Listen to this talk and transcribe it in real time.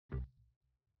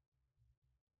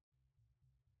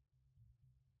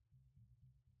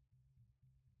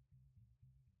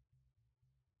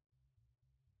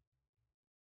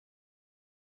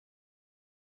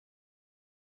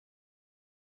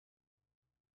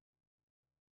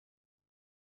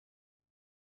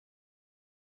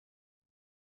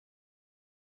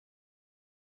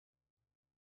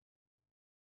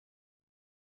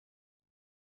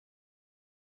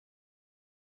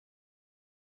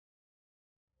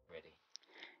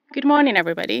Good morning,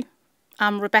 everybody.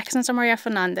 I'm Rebecca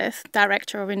Santamaria-Fernandez,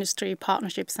 Director of Industry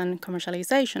Partnerships and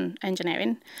Commercialization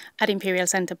Engineering at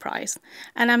Imperial's Enterprise,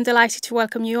 and I'm delighted to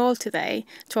welcome you all today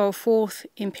to our fourth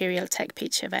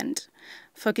Imperial.Tech.Pitch event,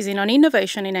 focusing on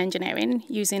innovation in engineering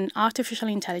using artificial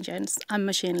intelligence and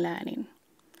machine learning.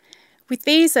 With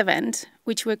this event,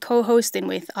 which we're co-hosting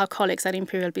with our colleagues at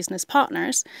Imperial Business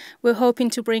Partners, we're hoping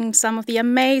to bring some of the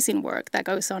amazing work that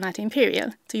goes on at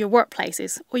Imperial to your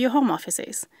workplaces or your home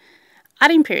offices.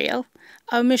 At Imperial,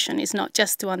 our mission is not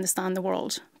just to understand the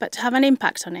world, but to have an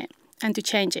impact on it and to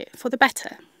change it for the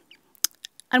better.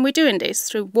 And we're doing this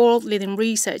through world-leading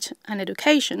research and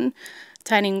education,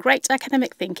 turning great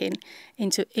academic thinking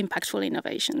into impactful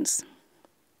innovations.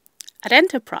 At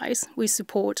Enterprise, we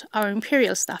support our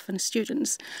Imperial staff and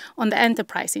students on the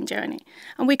enterprising journey,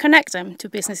 and we connect them to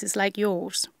businesses like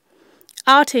yours.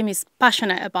 Our team is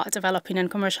passionate about developing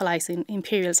and commercializing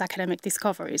Imperial's academic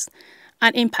discoveries,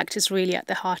 and impact is really at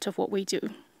the heart of what we do.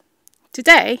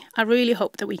 Today, I really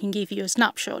hope that we can give you a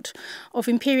snapshot of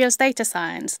Imperial's data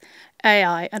science,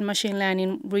 AI and machine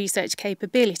learning research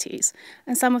capabilities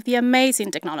and some of the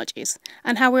amazing technologies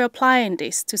and how we're applying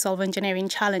this to solve engineering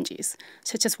challenges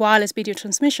such as wireless video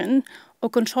transmission or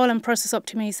control and process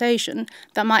optimization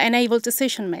that might enable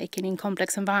decision-making in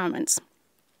complex environments,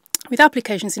 with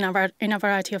applications in a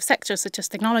variety of sectors such as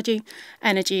technology,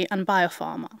 energy and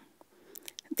biopharma.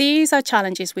 These are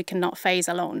challenges we cannot face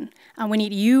alone, and we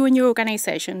need you and your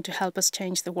organisation to help us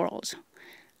change the world.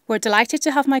 We're delighted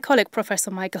to have my colleague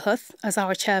Professor Michael Huth as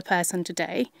our chairperson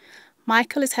today.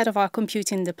 Michael is head of our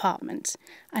computing department,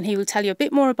 and he will tell you a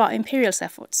bit more about Imperial's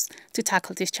efforts to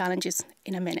tackle these challenges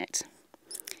in a minute.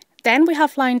 Then we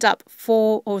have lined up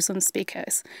 4 awesome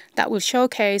speakers that will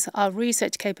showcase our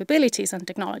research capabilities and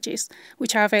technologies,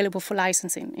 which are available for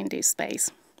licensing in this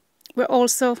space. We're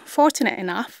also fortunate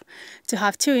enough to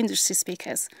have 2 industry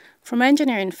speakers from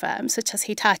engineering firms such as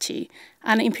Hitachi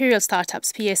and Imperial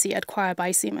startups PSE acquired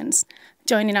by Siemens,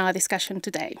 joining our discussion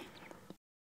today.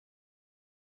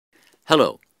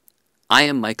 Hello, I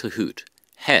am Michael Huth,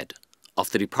 head of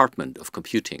the Department of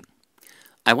Computing.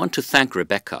 I want to thank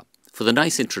Rebecca for the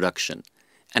nice introduction,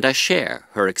 and I share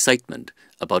her excitement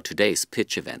about today's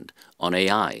pitch event on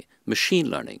AI, machine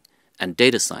learning, and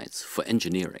data science for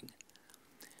engineering.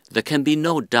 There can be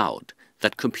no doubt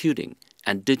that computing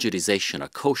and digitization are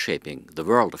co-shaping the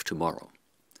world of tomorrow.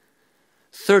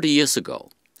 30 years ago,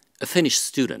 a Finnish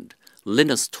student,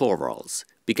 Linus Torvalds,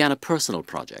 began a personal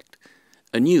project,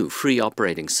 a new free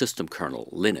operating system kernel,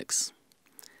 Linux.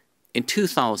 In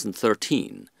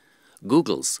 2013,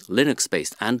 Google's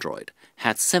Linux-based Android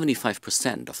had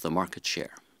 75% of the market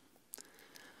share.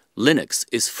 Linux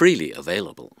is freely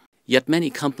available, yet many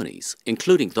companies,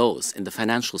 including those in the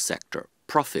financial sector,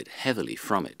 profit heavily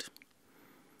from it.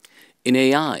 In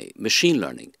AI, machine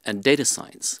learning, and data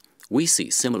science, we see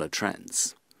similar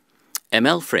trends.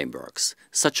 ML frameworks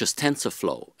such as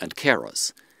TensorFlow and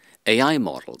Keras, AI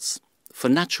models for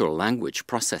natural language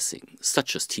processing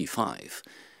such as T5,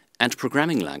 and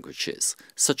programming languages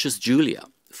such as Julia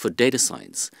for data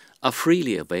science are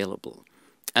freely available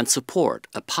and support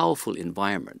a powerful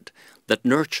environment that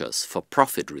nurtures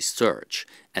for-profit research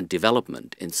and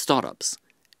development in startups,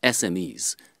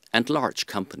 SMEs, and large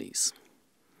companies.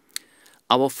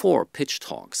 Our 4 pitch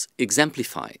talks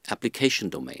exemplify application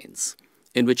domains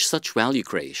in which such value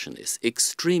creation is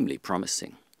extremely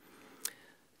promising.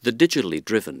 The digitally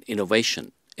driven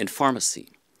innovation in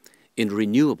pharmacy, in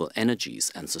renewable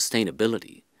energies and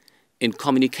sustainability, in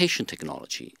communication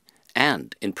technology,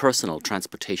 and in personal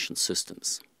transportation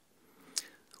systems.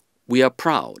 We are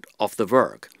proud of the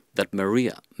work that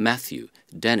Maria, Matthew,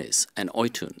 Dennis, and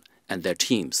Oytun and their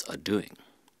teams are doing.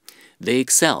 They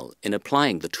excel in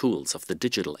applying the tools of the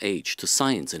digital age to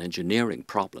science and engineering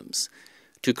problems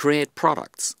to create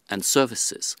products and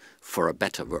services for a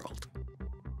better world.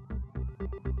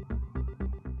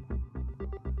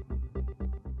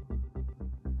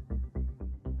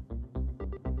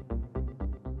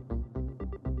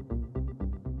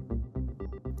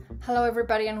 Hello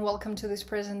everybody and welcome to this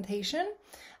presentation.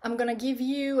 I'm going to give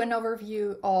you an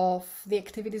overview of the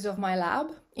activities of my lab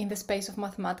in the space of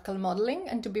mathematical modeling,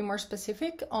 and to be more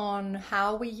specific on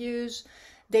how we use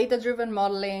data-driven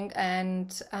modeling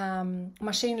and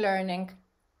machine learning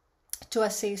to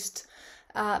assist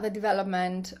the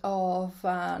development of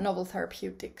novel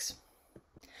therapeutics.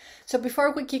 So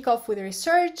before we kick off with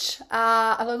research,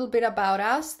 a little bit about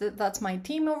us. That's my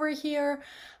team over here.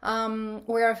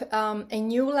 We're a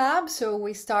new lab, so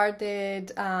we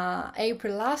started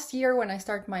April last year when I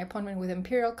started my appointment with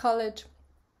Imperial College.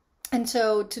 And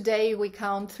so today we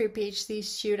count 3 PhD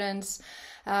students,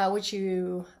 that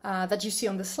you see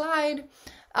on the slide,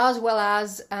 as well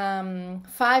as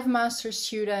 5 master's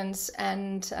students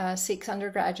and 6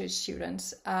 undergraduate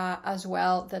students as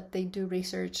well, that they do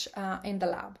research in the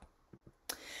lab.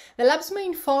 The lab's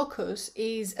main focus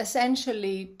is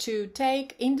essentially to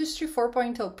take Industry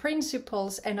 4.0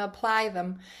 principles and apply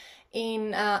them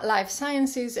in life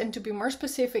sciences, and to be more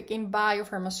specific, in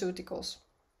biopharmaceuticals.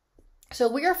 So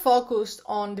we are focused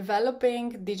on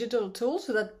developing digital tools,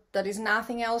 so that is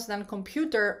nothing else than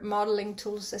computer modeling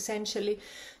tools, essentially,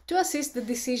 to assist the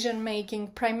decision making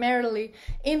primarily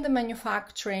in the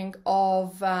manufacturing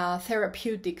of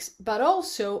therapeutics, but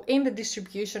also in the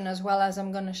distribution as well, as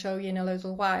I'm going to show you in a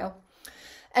little while.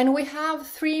 And we have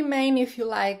 3 main, if you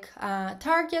like,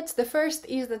 targets. The first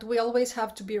is that we always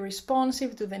have to be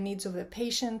responsive to the needs of the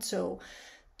patient, so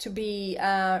to be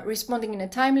responding in a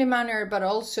timely manner, but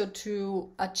also to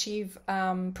achieve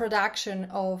production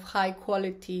of high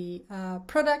quality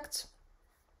products,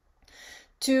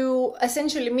 to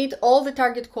essentially meet all the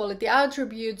target quality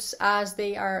attributes as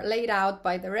they are laid out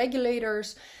by the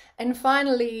regulators, and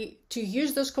finally to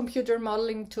use those computer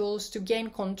modeling tools to gain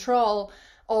control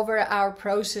over our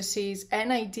processes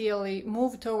and ideally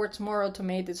move towards more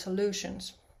automated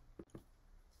solutions.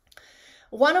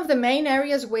 One of the main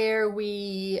areas where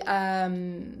we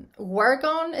work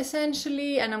on,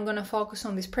 essentially, and I'm going to focus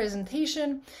on this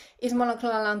presentation, is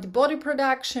monoclonal antibody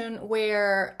production,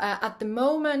 where at the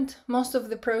moment most of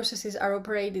the processes are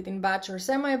operated in batch or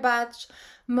semi-batch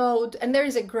mode, and there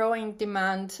is a growing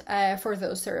demand for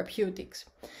those therapeutics.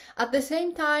 At the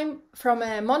same time, from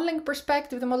a modeling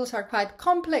perspective, the models are quite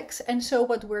complex, and so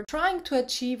what we're trying to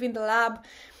achieve in the lab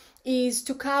is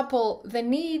to couple the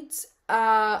needs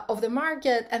of the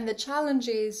market and the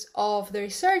challenges of the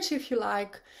research, if you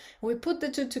like. We put the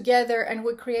two together and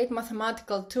we create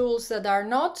mathematical tools that are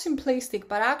not simplistic,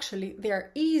 but actually they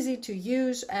are easy to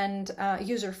use and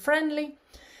user-friendly,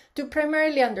 to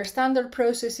primarily understand our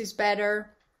processes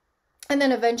better and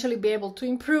then eventually be able to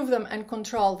improve them and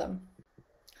control them.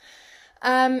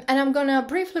 And I'm going to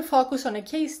briefly focus on a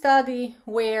case study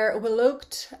where we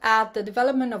looked at the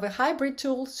development of a hybrid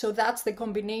tool. So that's the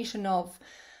combination of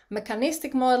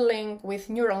mechanistic modeling with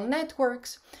neural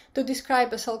networks to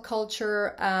describe a cell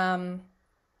culture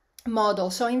model.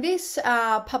 So in this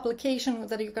publication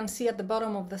that you can see at the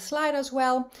bottom of the slide as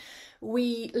well,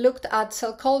 we looked at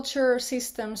cell culture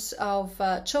systems of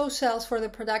CHO cells for the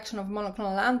production of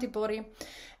monoclonal antibody.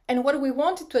 And what we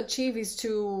wanted to achieve is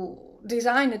to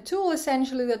design a tool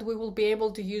essentially that we will be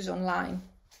able to use online.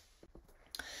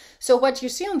 So what you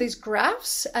see on these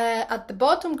graphs, at the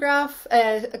bottom graph,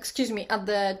 at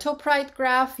the top right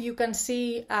graph, you can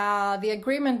see the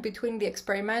agreement between the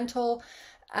experimental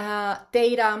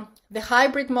data, the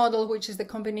hybrid model, which is the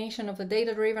combination of the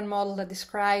data-driven model that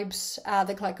describes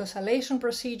the glycosylation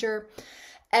procedure,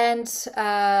 and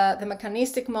the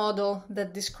mechanistic model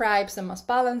that describes the mass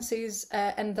balances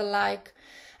and the like,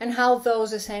 and how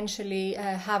those essentially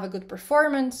have a good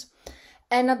performance.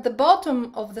 And at the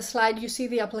bottom of the slide, you see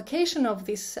the application of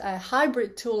this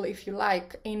hybrid tool, if you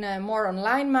like, in a more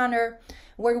online manner,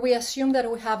 where we assume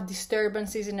that we have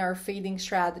disturbances in our feeding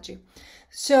strategy.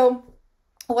 So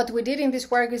what we did in this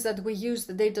work is that we used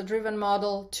the data-driven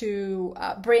model to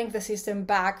bring the system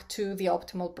back to the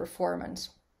optimal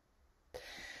performance.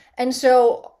 And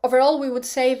so overall, we would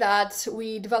say that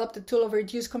we developed a tool of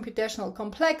reduced computational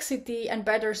complexity and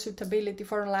better suitability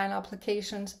for online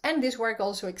applications. And this work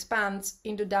also expands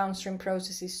into downstream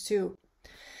processes too.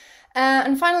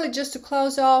 And finally, just to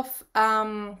close off,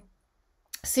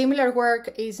 similar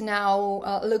work is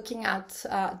now looking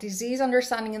at disease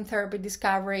understanding and therapy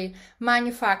discovery,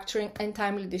 manufacturing, and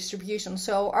timely distribution.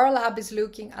 So our lab is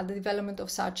looking at the development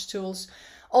of such tools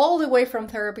all the way from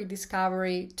therapy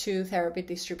discovery to therapy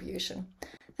distribution.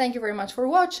 Thank you very much for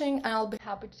watching, and I'll be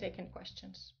happy to take any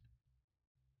questions.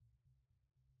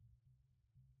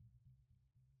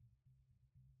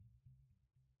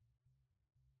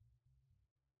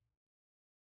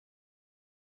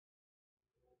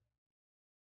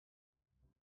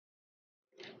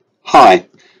 Hi,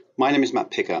 my name is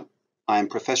Matt Pigott. I am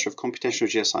Professor of Computational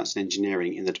Geoscience and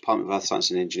Engineering in the Department of Earth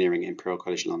Science and Engineering at Imperial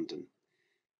College London.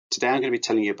 Today I'm going to be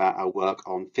telling you about our work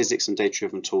on physics and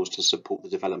data-driven tools to support the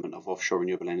development of offshore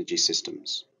renewable energy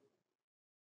systems.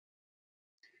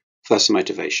 First, the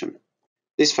motivation.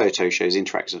 This photo shows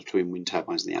interactions between wind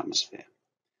turbines in the atmosphere.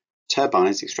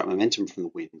 Turbines extract momentum from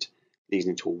the wind,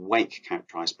 leading to a wake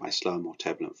characterized by a slower, more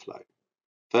turbulent flow.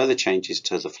 Further changes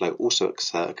to the flow also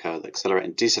occur that accelerate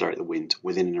and decelerate the wind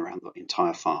within and around the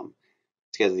entire farm.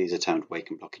 Together, these are termed wake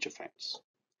and blockage effects.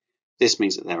 This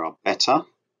means that there are better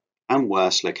and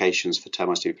worse locations for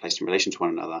turbines to be placed in relation to one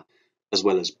another, as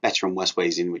well as better and worse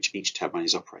ways in which each turbine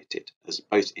is operated, as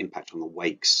both impact on the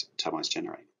wakes turbines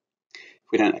generate.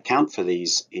 If we don't account for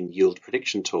these in yield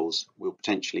prediction tools, we'll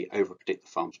potentially overpredict the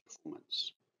farm's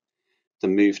performance. The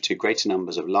move to greater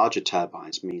numbers of larger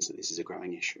turbines means that this is a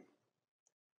growing issue.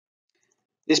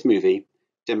 This movie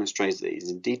demonstrates that it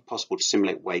is indeed possible to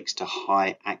simulate wakes to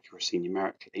high accuracy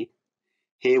numerically.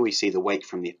 Here we see the wake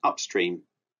from the upstream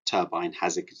turbine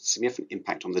has a significant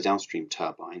impact on the downstream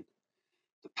turbine.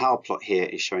 The power plot here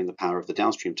is showing the power of the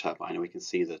downstream turbine, and we can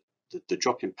see the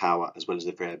drop in power as well as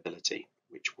the variability,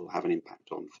 which will have an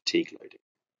impact on fatigue loading.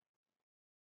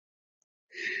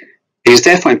 It is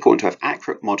therefore important to have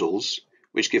accurate models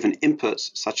which, given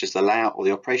inputs such as the layout or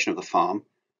the operation of the farm,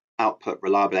 output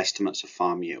reliable estimates of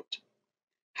farm yield.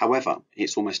 However,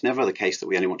 it's almost never the case that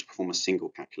we only want to perform a single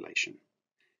calculation.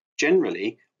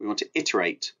 Generally, we want to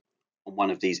iterate on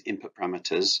one of these input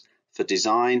parameters for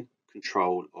design,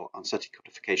 control, or uncertainty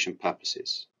codification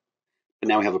purposes. But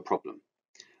now we have a problem.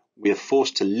 We are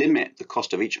forced to limit the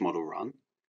cost of each model run,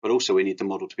 but also we need the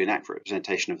model to be an accurate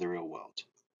representation of the real world.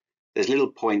 There's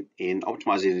little point in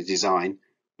optimizing the design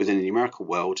within a numerical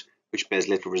world which bears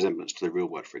little resemblance to the real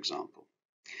world, for example.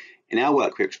 In our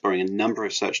work, we're exploring a number of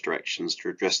research directions to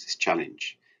address this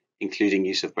challenge, including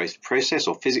use of both process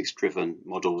or physics-driven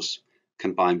models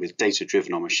combined with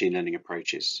data-driven or machine learning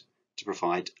approaches to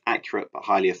provide accurate but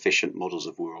highly efficient models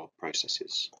of real-world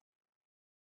processes.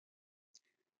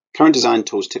 Current design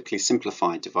tools typically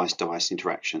simplify device-to-device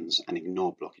interactions and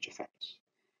ignore blockage effects.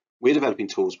 We're developing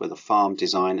tools where the farm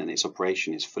design and its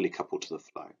operation is fully coupled to the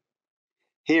flow.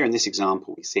 Here in this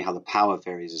example, we see how the power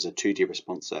varies as a 2D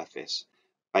response surface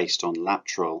based on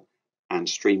lateral and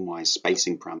streamwise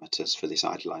spacing parameters for this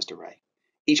idealized array.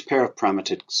 Each pair of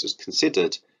parameters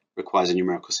considered requires a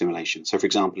numerical simulation. So for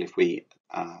example, if we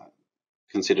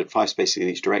considered 5 spacing in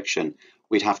each direction,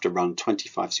 we'd have to run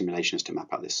 25 simulations to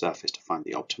map out this surface to find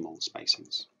the optimal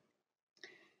spacings.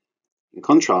 In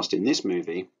contrast, in this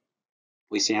movie,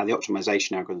 we see how the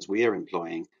optimization algorithms we are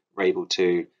employing are able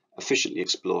to efficiently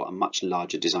explore a much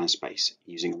larger design space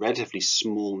using a relatively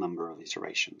small number of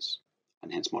iterations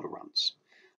and hence model runs.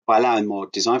 By allowing more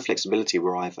design flexibility, we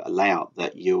arrive at a layout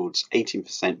that yields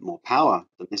 18% more power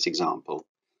than this example.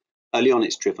 Early on,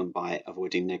 it's driven by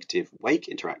avoiding negative wake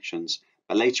interactions,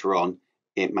 but later on,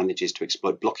 it manages to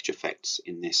exploit blockage effects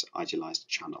in this idealized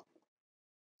channel.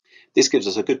 This gives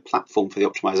us a good platform for the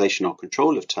optimization or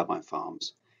control of turbine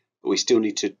farms, but we still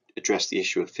need to address the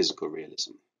issue of physical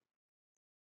realism.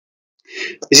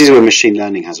 This is where machine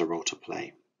learning has a role to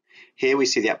play. Here we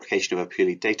see the application of a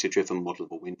purely data-driven model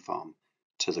of a wind farm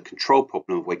to the control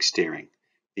problem of wake steering.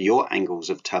 The yaw angles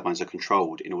of turbines are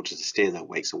controlled in order to steer their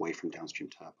wakes away from downstream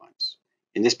turbines.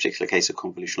 In this particular case, a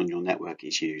convolutional neural network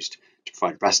is used to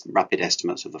provide rapid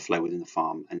estimates of the flow within the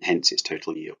farm and hence its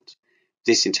total yield.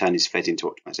 This in turn is fed into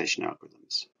optimization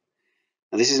algorithms.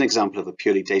 Now, this is an example of a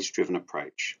purely data-driven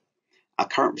approach. Our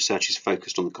current research is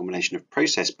focused on the combination of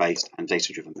process-based and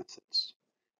data-driven methods.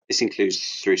 This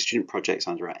includes through student projects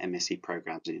under our MSc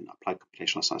programs in Applied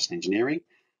Computational Science and Engineering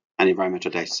and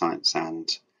Environmental Data Science and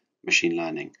Machine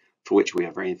Learning, for which we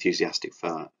are very enthusiastic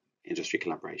for industry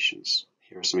collaborations.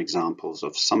 Here are some examples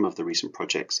of some of the recent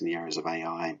projects in the areas of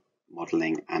AI,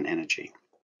 modeling, and energy.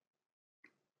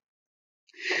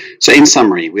 So in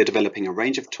summary, we're developing a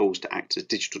range of tools to act as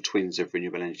digital twins of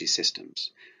renewable energy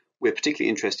systems. We're particularly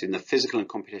interested in the physical and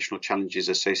computational challenges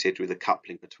associated with the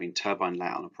coupling between turbine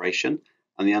layout and operation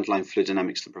and the underlying fluid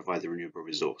dynamics that provide the renewable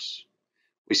resource.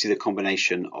 We see the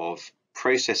combination of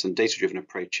process and data-driven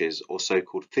approaches, or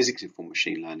so-called physics-informed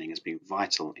machine learning, as being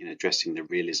vital in addressing the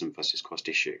realism versus cost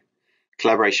issue.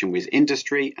 Collaboration with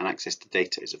industry and access to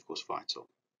data is of course vital.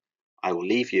 I will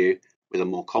leave you with a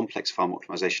more complex farm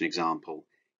optimization example.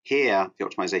 Here, the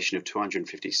optimization of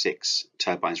 256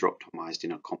 turbines are optimized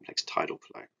in a complex tidal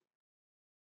flow.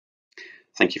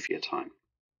 Thank you for your time.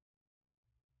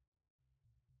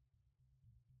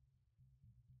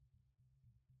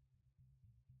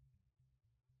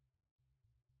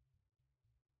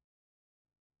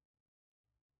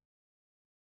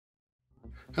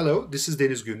 Hello, this is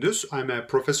Deniz Gündüz. I'm a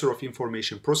professor of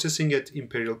information processing at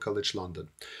Imperial College London.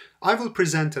 I will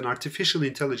present an artificial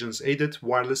intelligence-aided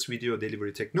wireless video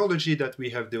delivery technology that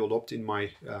we have developed in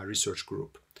my research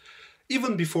group.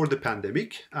 Even before the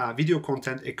pandemic, video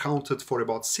content accounted for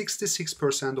about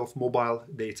 66% of mobile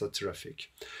data traffic.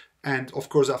 And of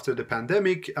course, after the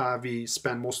pandemic, we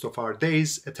spend most of our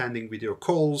days attending video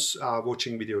calls,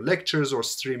 watching video lectures, or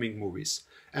streaming movies.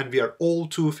 And we are all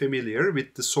too familiar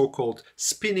with the so-called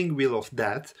spinning wheel of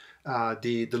death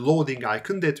the loading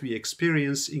icon that we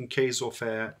experience in case of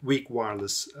a weak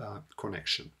wireless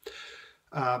connection.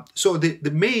 So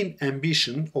the main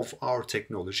ambition of our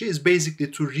technology is basically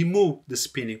to remove the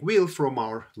spinning wheel from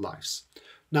our lives.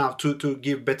 Now, to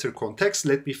give better context,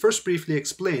 let me first briefly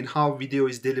explain how video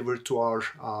is delivered to our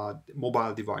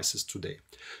mobile devices today.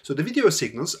 So the video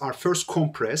signals are first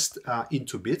compressed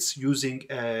into bits using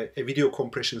a video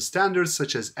compression standard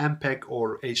such as MPEG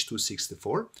or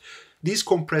H.264. These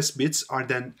compressed bits are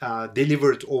then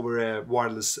delivered over a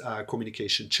wireless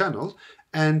communication channel.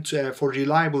 And for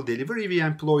reliable delivery, we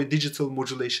employ digital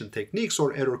modulation techniques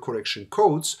or error correction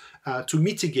codes to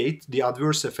mitigate the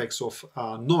adverse effects of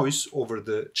noise over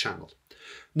the channel.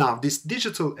 Now, this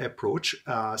digital approach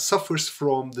suffers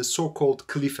from the so-called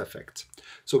cliff effect.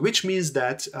 So which means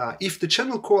that if the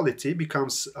channel quality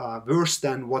becomes worse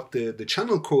than what the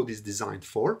channel code is designed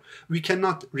for, we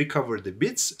cannot recover the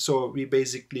bits. So we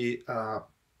basically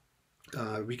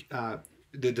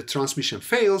the transmission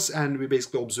fails and we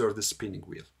basically observe the spinning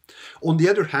wheel. On the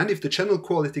other hand, if the channel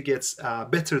quality gets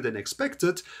better than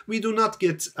expected, we do not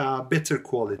get better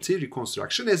quality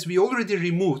reconstruction as we already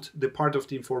removed the part of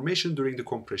the information during the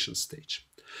compression stage.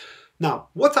 Now,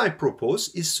 what I propose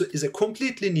is a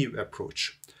completely new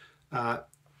approach.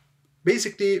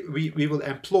 Basically, we will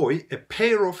employ a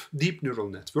pair of deep neural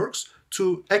networks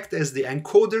to act as the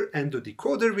encoder and the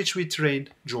decoder, which we train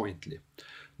jointly.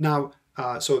 Now,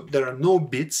 so there are no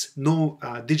bits, no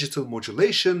digital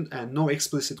modulation, and no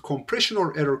explicit compression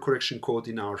or error correction code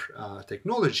in our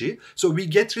technology. So we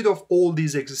get rid of all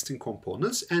these existing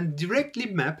components and directly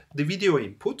map the video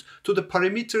input to the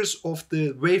parameters of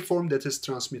the waveform that is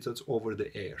transmitted over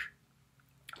the air.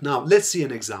 Now let's see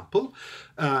an example.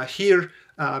 Here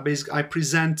basically I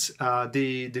present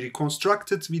the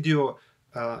reconstructed video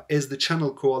as the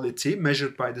channel quality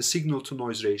measured by the signal to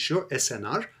noise ratio,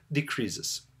 SNR,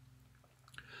 decreases.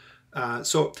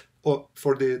 So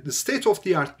for the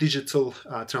state-of-the-art digital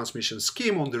transmission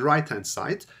scheme on the right-hand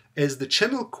side, as the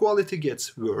channel quality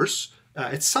gets worse,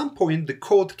 at some point the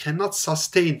code cannot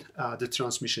sustain the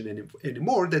transmission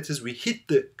anymore. That is, we hit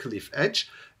the cliff edge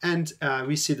and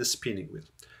we see the spinning wheel.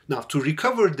 Now, to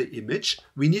recover the image,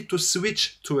 we need to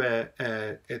switch to a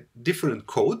different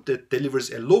code that delivers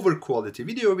a lower quality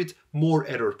video with more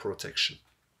error protection.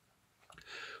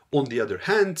 On the other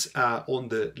hand, on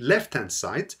the left-hand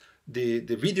side,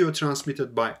 the video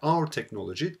transmitted by our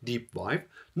technology, DeepWive,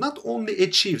 not only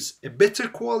achieves a better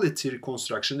quality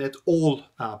reconstruction at all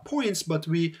points, but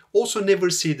we also never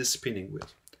see the spinning wheel.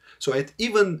 So at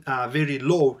even very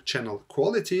low channel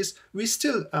qualities, we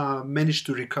still manage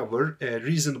to recover a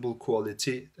reasonable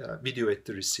quality video at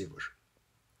the receiver.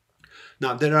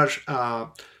 Now, there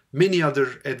are many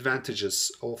other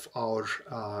advantages of our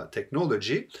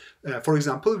technology. For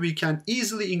example, we can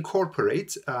easily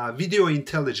incorporate video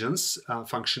intelligence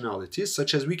functionalities,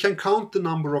 such as we can count the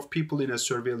number of people in a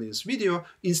surveillance video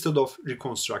instead of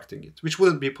reconstructing it, which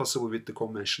wouldn't be possible with the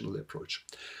conventional approach.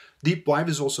 DeepWive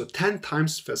is also 10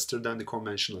 times faster than the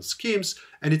conventional schemes,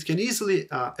 and it can easily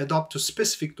adapt to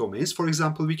specific domains. For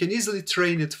example, we can easily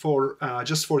train it for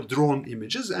just for drone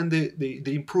images, and the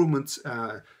improvements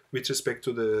with respect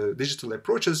to the digital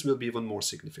approaches will be even more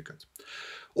significant.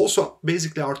 Also,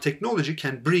 basically, our technology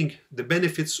can bring the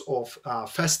benefits of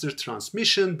faster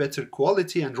transmission, better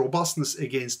quality, and robustness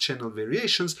against channel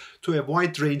variations to a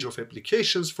wide range of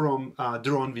applications, from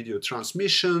drone video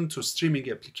transmission to streaming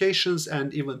applications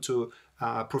and even to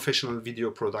professional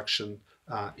video production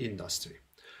industry.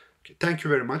 Okay, thank you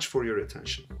very much for your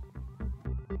attention.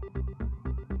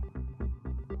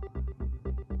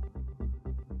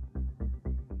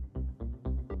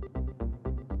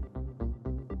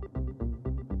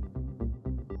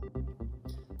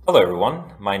 Hello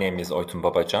everyone, my name is Oytun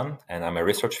Babacan and I'm a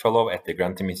research fellow at the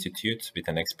Grantham Institute with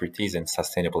an expertise in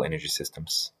sustainable energy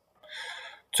systems.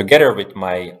 Together with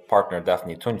my partner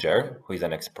Daphne Tuncer, who is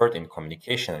an expert in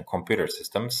communication and computer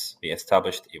systems, we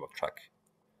established EvoTrack.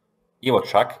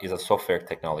 EvoTrack is a software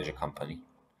technology company.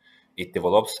 It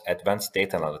develops advanced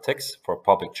data analytics for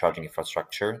public charging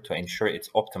infrastructure to ensure its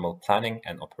optimal planning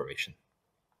and operation.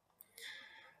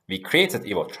 We created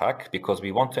EvoTrack because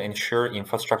we want to ensure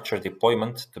infrastructure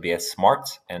deployment to be as smart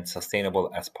and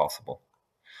sustainable as possible.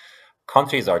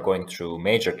 Countries are going through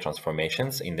major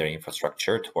transformations in their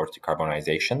infrastructure towards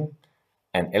decarbonization,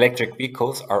 and electric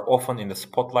vehicles are often in the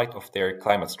spotlight of their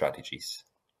climate strategies.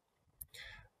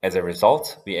 As a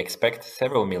result, we expect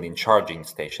several million charging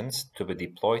stations to be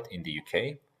deployed in the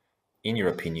UK, in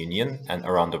European Union, and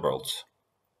around the world.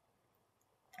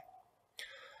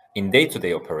 In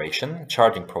day-to-day operation,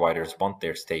 charging providers want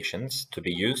their stations to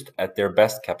be used at their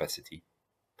best capacity.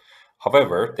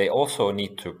 However, they also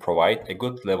need to provide a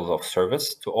good level of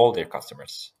service to all their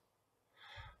customers.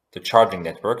 The charging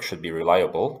network should be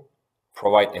reliable,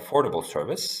 provide affordable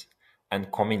service,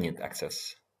 and convenient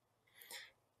access.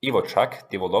 Evo.Track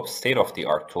develops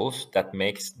state-of-the-art tools that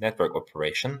makes network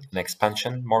operation and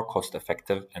expansion more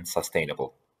cost-effective and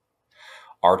sustainable.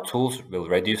 Our tools will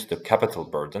reduce the capital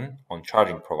burden on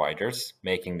charging providers,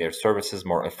 making their services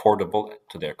more affordable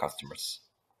to their customers.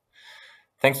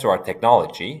 Thanks to our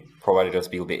technology, providers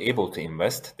will be able to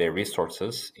invest their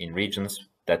resources in regions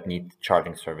that need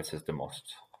charging services the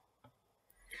most.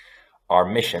 Our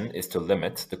mission is to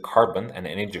limit the carbon and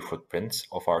energy footprints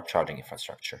of our charging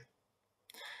infrastructure.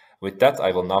 With that,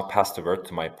 I will now pass the word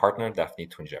to my partner, Daphne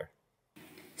Tuncer.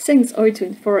 Thanks,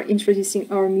 Oytun, for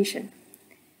introducing our mission.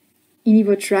 In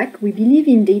Evo.Track, we believe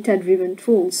in data-driven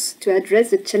tools to address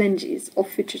the challenges of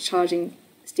future charging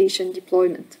station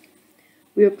deployment.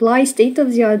 We apply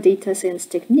state-of-the-art data science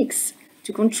techniques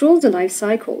to control the life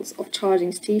cycles of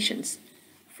charging stations,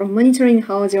 from monitoring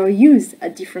how they are used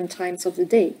at different times of the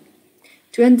day,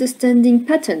 to understanding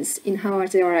patterns in how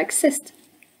they are accessed,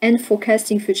 and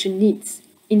forecasting future needs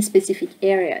in specific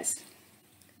areas.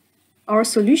 Our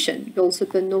solution builds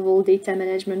upon novel data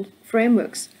management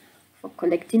frameworks for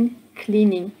collecting,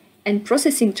 cleaning, and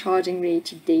processing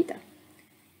charging-related data.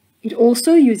 It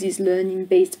also uses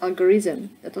learning-based algorithms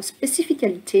that are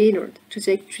specifically tailored to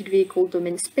the electric vehicle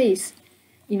domain space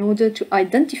in order to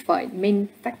identify main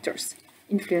factors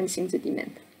influencing the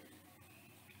demand.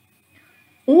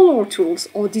 All our tools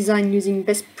are designed using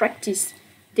best practice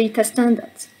data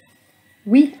standards.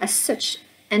 We, as such,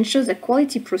 ensure that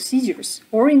quality procedures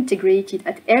are integrated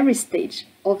at every stage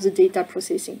of the data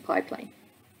processing pipeline.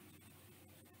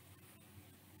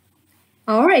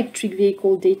 Our electric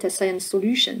vehicle data science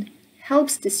solution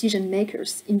helps decision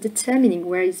makers in determining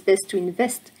where it's best to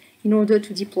invest in order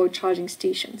to deploy charging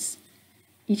stations.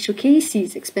 It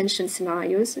showcases expansion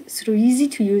scenarios through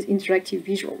easy-to-use interactive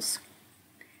visuals.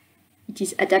 It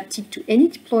is adapted to any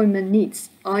deployment needs,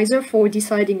 either for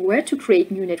deciding where to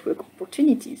create new network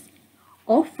opportunities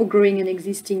or for growing an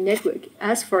existing network,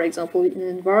 as for example in an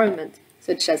environment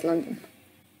such as London.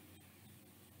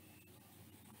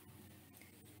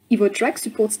 Evo.Track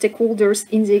supports stakeholders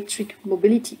in the electric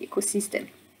mobility ecosystem.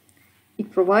 It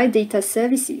provides data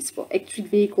services for electric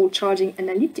vehicle charging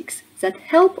analytics that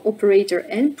help operators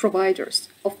and providers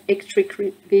of electric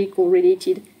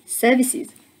vehicle-related services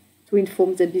to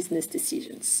inform their business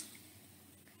decisions.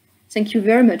 Thank you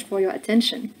very much for your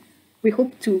attention. We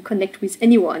hope to connect with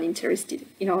anyone interested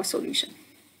in our solution.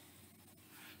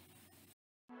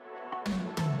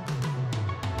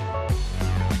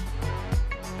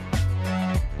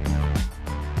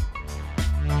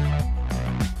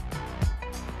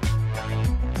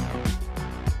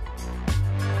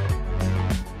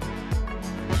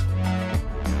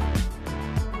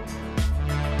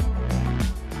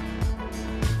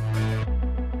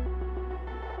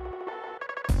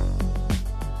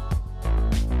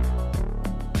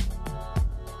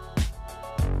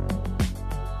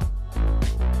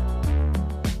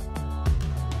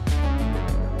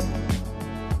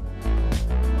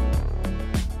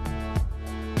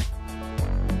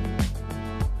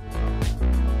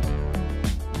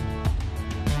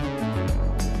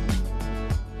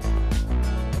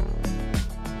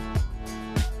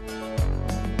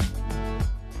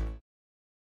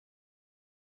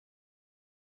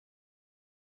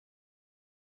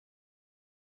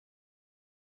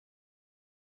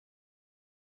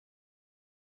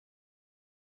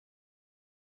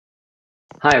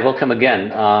 Hi, welcome again.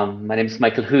 My name is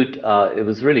Michael Hoot. It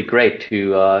was really great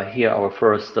to hear our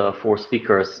first four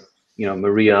speakers,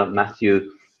 Maria,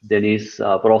 Matthew, Denise,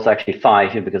 but also actually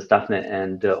five, because Daphne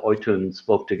and Oytun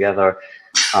spoke together.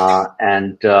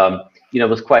 It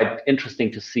was quite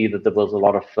interesting to see that there was a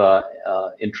lot of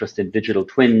interest in digital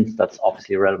twins. That's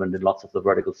obviously relevant in lots of the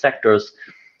vertical sectors.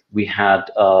 We had,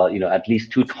 at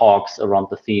least two talks around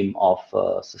the theme of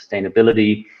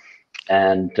sustainability.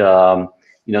 And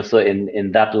so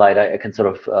in that light, I can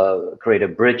sort of create a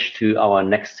bridge to our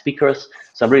next speakers.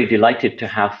 So I'm really delighted to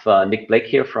have Nick Blake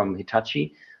here from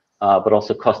Hitachi, but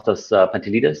also Kostas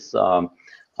Pantelidis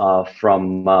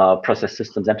from Process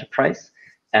Systems Enterprise.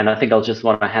 And I think I'll just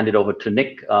want to hand it over to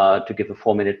Nick to give a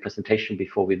 4-minute presentation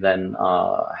before we then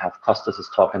have Kostas'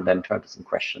 talk and then turn to some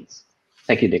questions.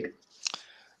 Thank you, Nick.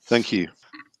 Thank you.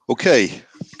 Okay.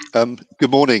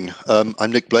 Good morning.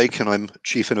 I'm Nick Blake, and I'm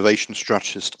Chief Innovation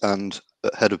Strategist and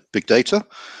Head of Big Data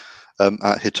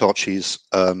at Hitachi's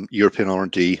European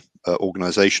R&D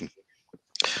organization.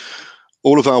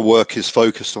 All of our work is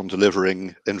focused on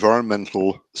delivering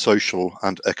environmental, social,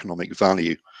 and economic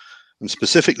value And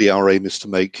specifically, our aim is to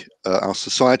make our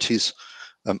societies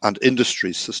and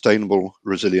industries sustainable,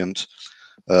 resilient,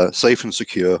 safe and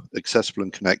secure, accessible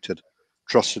and connected,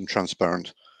 trusted and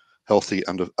transparent, healthy,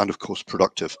 and of course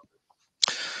productive.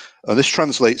 And this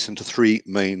translates into three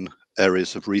main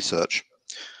areas of research: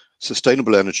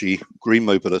 sustainable energy, green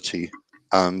mobility,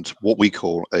 and what we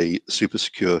call a super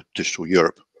secure digital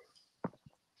Europe.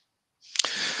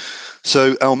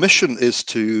 So our mission is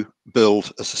to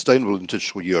build a sustainable and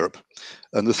digital Europe.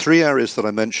 And the three areas that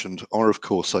I mentioned are, of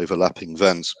course, overlapping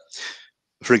Venns.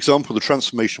 For example, the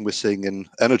transformation we're seeing in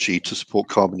energy to support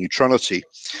carbon neutrality,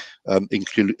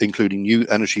 including new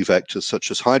energy vectors such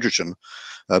as hydrogen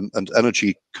and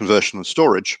energy conversion and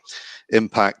storage,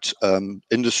 impact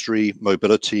industry,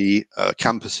 mobility,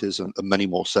 campuses, and many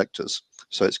more sectors.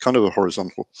 So it's kind of a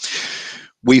horizontal.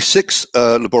 We have 6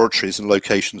 laboratories and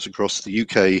locations across the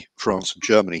UK, France, and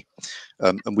Germany,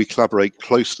 and we collaborate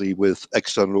closely with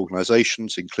external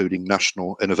organisations, including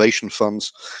national innovation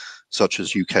funds, such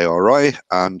as UKRI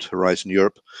and Horizon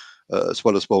Europe, as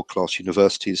well as world-class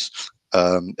universities,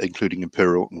 including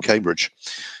Imperial and Cambridge.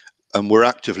 And we're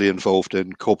actively involved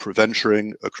in corporate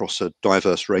venturing across a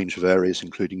diverse range of areas,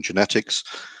 including genetics,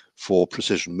 for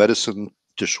precision medicine,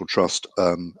 digital trust,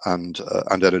 and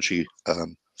energy.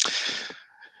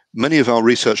 Many of our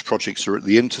research projects are at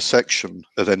the intersection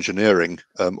of engineering,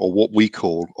 or what we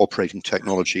call operating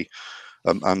technology,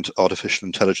 and artificial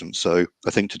intelligence. So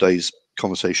I think today's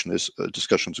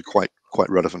discussions are quite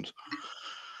relevant.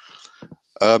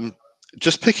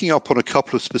 Just picking up on a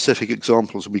couple of specific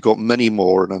examples, and we've got many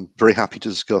more, and I'm very happy to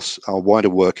discuss our wider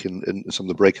work in some of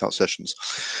the breakout sessions.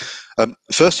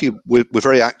 Firstly, we're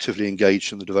very actively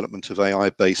engaged in the development of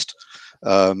AI-based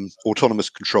autonomous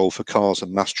control for cars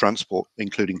and mass transport,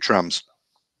 including trams.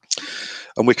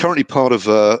 And we're currently part of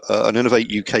an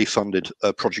Innovate UK funded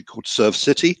project called Serve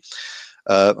City,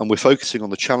 and we're focusing on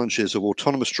the challenges of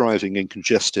autonomous driving in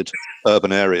congested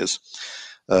urban areas.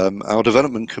 Our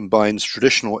development combines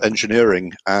traditional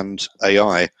engineering and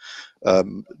AI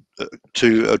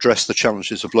to address the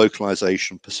challenges of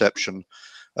localization, perception,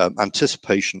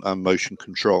 anticipation, and motion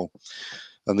control.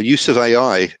 And the use of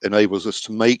AI enables us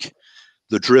to make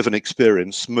the driven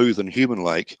experience smooth and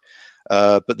human-like,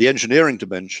 but the engineering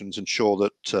dimensions ensure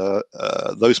that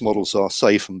those models are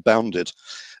safe and bounded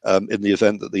in the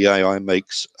event that the AI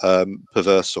makes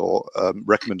perverse or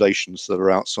recommendations that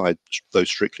are outside those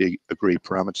strictly agreed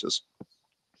parameters.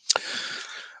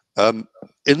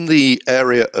 In the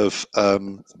area of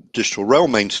digital rail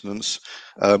maintenance,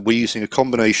 we're using a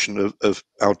combination of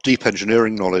our deep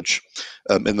engineering knowledge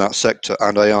in that sector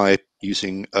and AI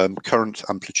using current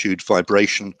amplitude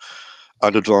vibration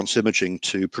and advanced imaging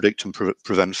to predict and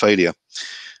prevent failure.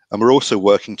 And we're also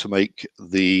working to make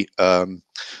the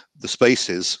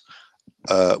spaces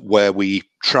where we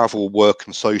travel, work,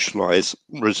 and socialize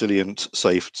resilient,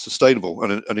 safe, sustainable.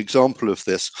 And an example of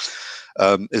this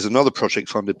is another project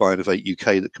funded by Innovate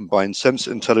UK that combines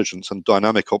sensor intelligence and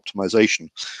dynamic optimization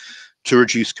to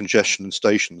reduce congestion in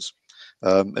stations,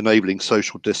 enabling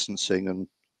social distancing and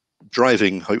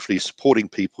driving, hopefully supporting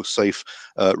people's safe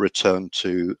return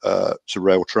to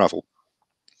rail travel.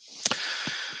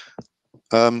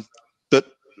 But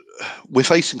we're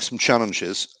facing some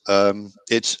challenges.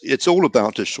 It's all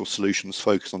about digital solutions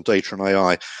focused on data and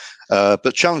AI,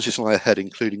 but challenges lie ahead,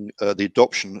 including the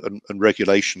adoption and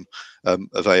regulation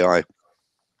of AI.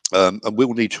 And we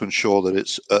will need to ensure that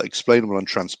it's explainable and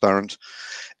transparent,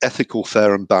 ethical,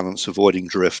 fair and balanced, avoiding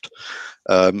drift,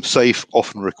 safe,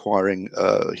 often requiring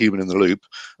human in the loop,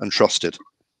 and trusted.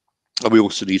 And we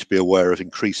also need to be aware of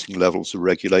increasing levels of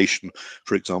regulation,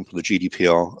 for example, the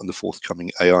GDPR and the forthcoming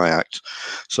AI Act.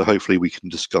 So hopefully we can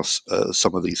discuss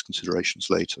some of these considerations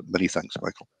later. Many thanks,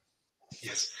 Michael.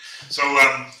 Yes. So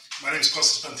my name is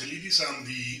Kostas Pantelidis. I'm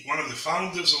one of the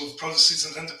founders of Process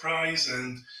Systems Enterprise,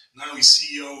 and now he's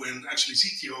CEO and actually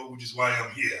CTO, which is why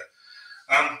I'm here.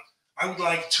 I would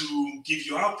like to give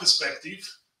you our perspective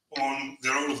on the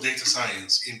role of data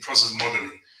science in process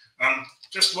modeling.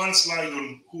 Just one slide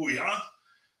on who we are.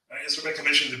 As Rebecca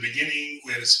mentioned in the beginning,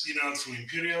 we had a spin-out from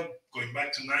Imperial going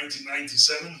back to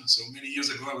 1997. So many years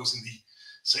ago, I was in the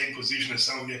same position as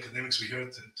some of the academics we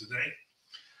heard today.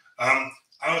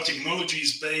 Our technology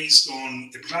is based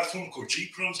on a platform called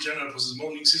GPROMS, General Process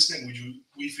Modeling System, which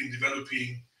we've been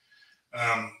developing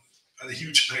at a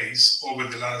huge pace over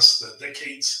the last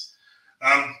decades.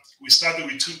 We started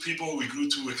with 2 people, we grew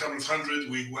to a couple of hundred.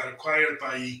 We were acquired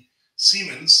by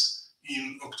Siemens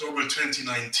in October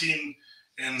 2019,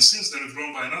 and since then we've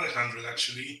grown by another 100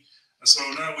 actually. So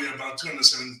now we're about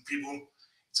 207 people.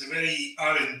 It's a very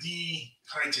R&D,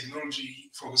 high technology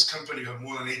focused company. We have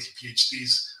more than 80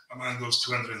 PhDs among those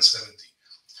 270.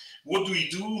 What do we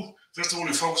do? First of all,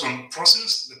 we focus on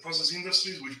the process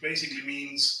industries, which basically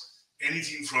means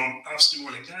anything from upstream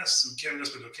oil and gas to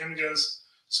chemicals, petrochemicals,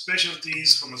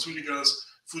 specialties, pharmaceuticals,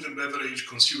 food and beverage,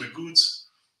 consumer goods,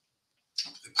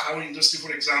 the power industry,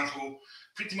 for example,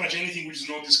 pretty much anything which is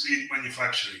not discrete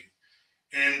manufacturing.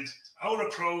 And our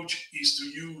approach is to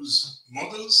use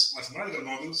models, mathematical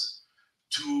models,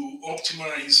 to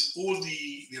optimize all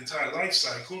the entire life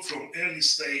cycle from early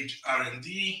stage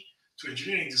R&D to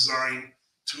engineering design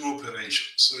to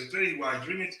operations. So a very wide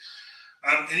remit.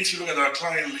 And if you look at our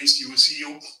client list, you will see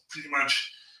pretty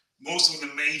much most of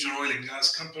the major oil and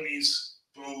gas companies,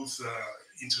 both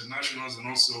internationals and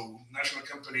also national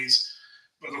companies.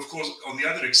 But of course, on the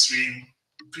other extreme,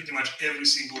 pretty much every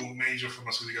single major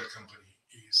pharmaceutical company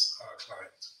is our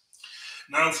client.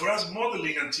 Now, for us,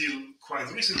 modeling until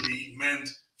quite recently meant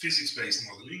physics-based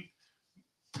modeling,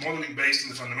 modeling based on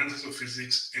the fundamentals of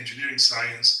physics, engineering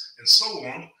science, and so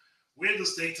on. Where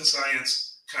does data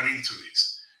science come into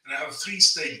this? And I have three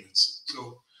statements.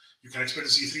 So you can expect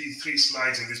to see three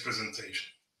slides in this presentation.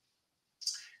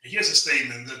 And here's a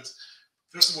statement that,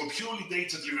 first of all, purely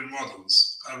data-driven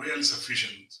models are rarely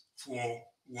sufficient for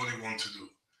what you want to do.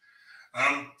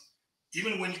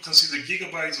 Even when you consider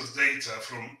gigabytes of data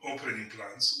from operating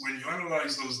plants, when you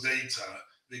analyze those data,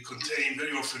 they contain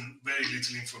very often very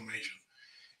little information.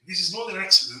 This is not an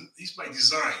accident, it's by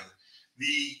design.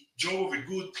 The job of a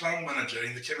good plant manager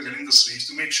in the chemical industry is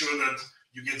to make sure that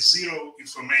you get zero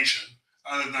information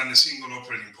other than a single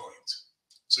operating point.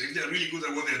 So if they're really good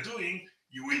at what they're doing,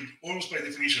 you will almost by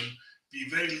definition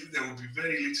there will be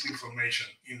very little information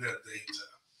in that data.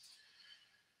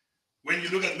 When you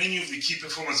look at many of the key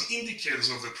performance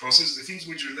indicators of the process, the things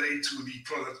which relate to the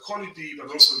product quality, but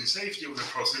also the safety of the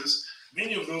process,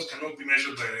 many of those cannot be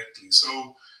measured directly.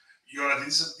 So you are at a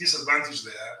disadvantage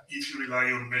there if you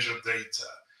rely on measured data.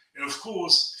 And of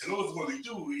course, a lot of what we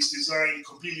do is design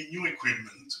completely new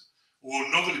equipment or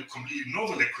completely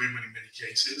novel equipment in many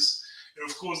cases. And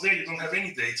of course, there you don't have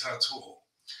any data at all.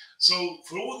 So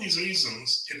for all these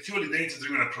reasons, a purely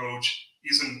data-driven approach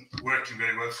isn't working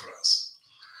very well for us.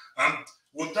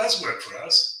 What does work for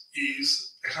us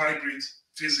is a hybrid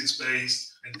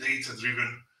physics-based and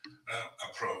data-driven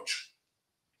approach.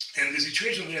 And the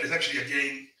situation there is actually,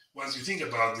 again, once you think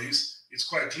about this, it's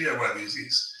quite clear why this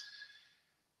is.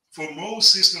 For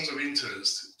most systems of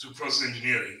interest to process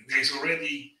engineering, there is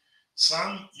already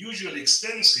some, usually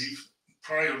extensive,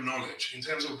 prior knowledge in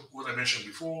terms of what I mentioned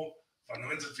before,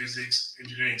 fundamental physics,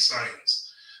 engineering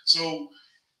science. So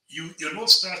you're not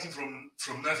starting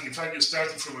from nothing. In fact, you're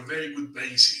starting from a very good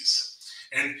basis.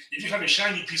 And if you have a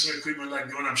shiny piece of equipment like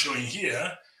the one I'm showing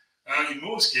here, in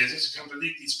most cases, you can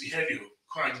predict its behavior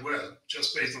quite well,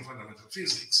 just based on fundamental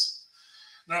physics.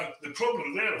 Now, the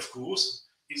problem there, of course,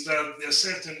 is that there are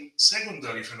certain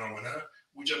secondary phenomena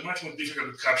which are much more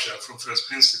difficult to capture from first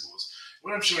principles.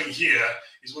 What I'm showing here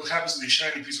is what happens to the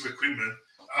shiny piece of equipment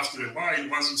after a while.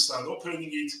 Once you start operating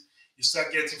it, you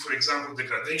start getting, for example,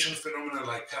 degradation phenomena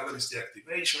like catalyst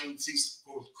deactivation, things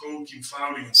called coking,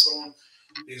 fouling, and so on.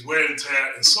 There's wear and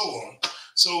tear, and so on.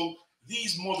 So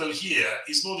this model here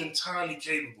is not entirely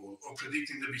capable of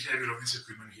predicting the behavior of this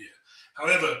equipment here.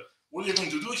 However, what we're going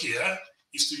to do here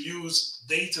is to use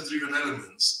data-driven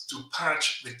elements to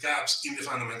patch the gaps in the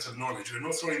fundamental knowledge. We're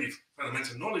not throwing the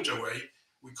fundamental knowledge away.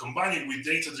 We combine it with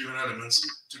data-driven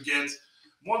elements to get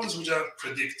models which are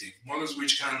predictive, models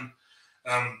which can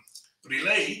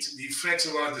relate the effects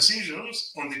of our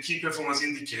decisions on the key performance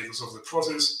indicators of the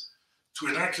process to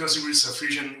an accuracy which is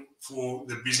sufficient for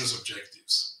the business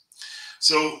objectives.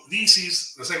 So this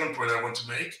is the second point I want to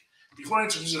make. Before I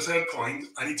introduce the third point,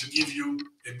 I need to give you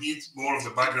a bit more of the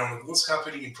background of what's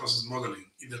happening in process modeling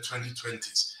in the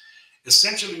 2020s.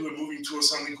 Essentially, we're moving towards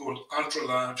something called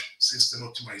ultra-large system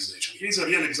optimization. Here's a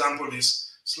real example.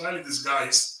 It's slightly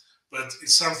disguised, but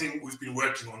it's something we've been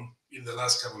working on in the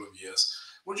last couple of years.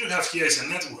 What you have here is a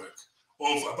network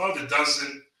of about a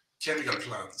dozen chemical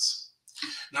plants.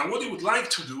 Now, what you would like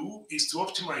to do is to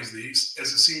optimize this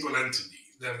as a single entity.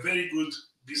 There are very good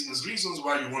business reasons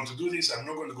why you want to do this. I'm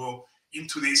not going to go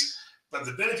into this, but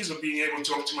the benefits of being able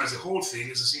to optimize the whole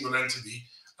thing as a single entity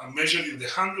are measured in the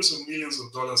hundreds of millions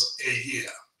of dollars a year.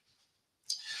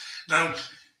 Now,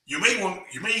 you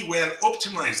may well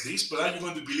optimize this, but are you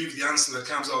going to believe the answer that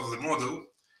comes out of the model?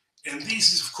 And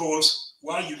this is, of course,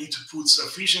 why you need to put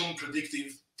sufficient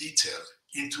predictive detail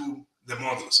into the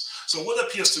models. So what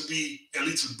appears to be a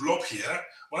little blob here,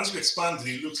 once you expand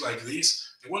it, it looks like this.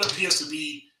 And what appears to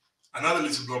be another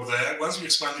little blob there, once you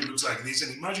expand it, it looks like this.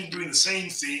 And imagine doing the same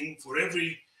thing for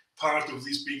every part of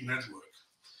this big network.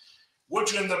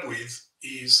 what you end up with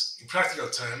is, in practical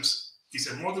terms, is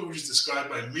a model which is described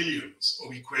by millions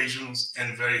of equations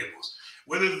and variables.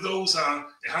 Whether those are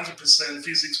 100%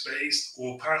 physics-based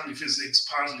or partly physics,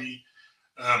 partly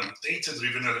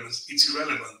data-driven elements, it's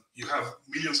irrelevant. You have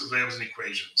millions of variables and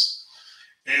equations.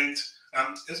 And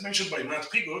as mentioned by Matt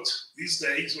Pigott, these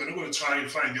days we're not going to try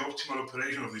and find the optimal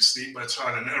operation of this thing by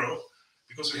trial and error,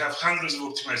 because we have hundreds of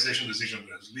optimization decision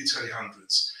runs, literally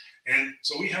hundreds. And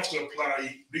so we have to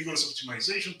apply rigorous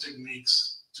optimization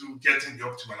techniques to getting the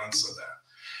optimal answer there.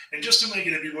 And just to make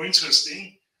it a bit more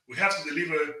interesting, we have to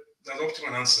deliver that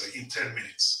optimal answer in 10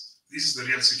 minutes. This is the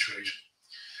real situation.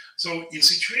 So in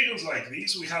situations like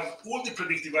this, we have all the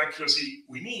predictive accuracy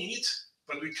we need,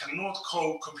 but we cannot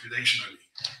cope computationally.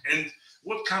 And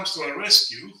what comes to our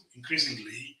rescue,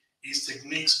 increasingly, is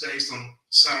techniques based on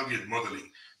surrogate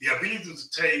modeling. The ability to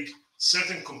take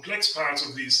certain complex parts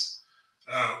of this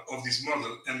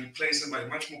model and replace them by a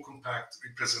much more compact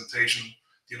representation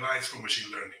derived from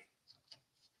machine learning.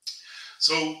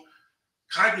 So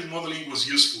hybrid modeling was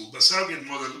useful, but surrogate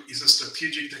model is a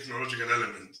strategic technological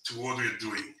element to what we're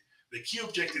doing. The key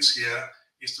objectives here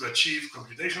is to achieve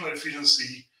computational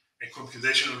efficiency and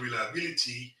computational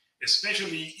reliability,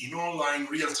 especially in online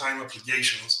real-time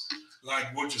applications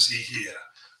like what you see here.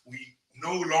 We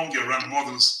no longer run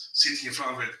models sitting in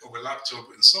front of a laptop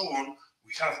and so on.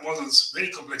 We have models, very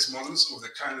complex models of the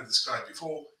kind I described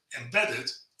before, embedded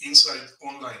inside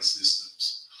online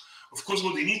systems. Of course,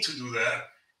 what we need to do there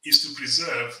is to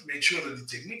preserve, make sure that the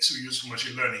techniques we use for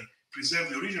machine learning preserve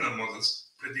the original model's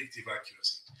predictive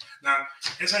accuracy. Now,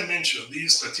 as I mentioned, this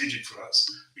is strategic for us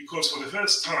because for the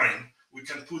first time, we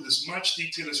can put as much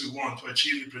detail as we want to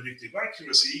achieve the predictive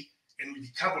accuracy, and we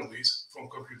decouple this from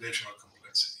computational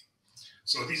complexity.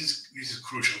 So this is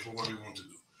crucial for what we want to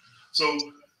do. So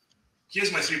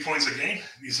here's my 3 points again.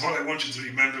 This is all I want you to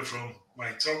remember from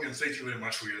my talk, and thank you very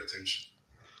much for your attention.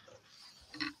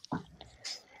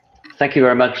 Thank you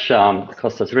very much,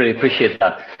 Kostas. Really appreciate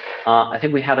that. I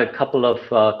think we had a couple of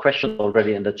questions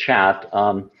already in the chat.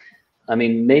 I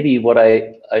mean, maybe what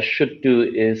I should do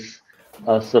is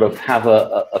sort of have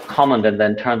a comment and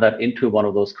then turn that into one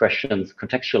of those questions,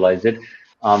 contextualize it.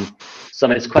 So I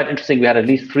mean, it's quite interesting. We had at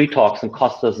least 3 talks, and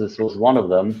Kostas, this was one of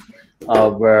them,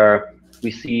 where we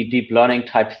see deep learning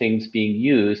type things being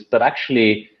used, but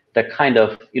actually they're kind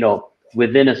of,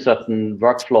 within a certain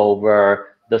workflow where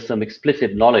there's some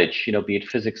explicit knowledge, be it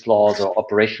physics laws or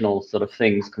operational sort of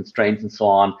things, constraints and so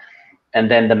on. And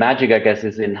then the magic, I guess,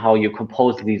 is in how you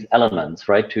compose these elements,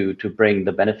 right, to bring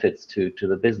the benefits to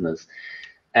the business.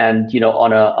 And,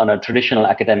 on a traditional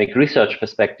academic research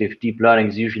perspective, deep learning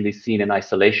is usually seen in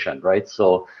isolation, right?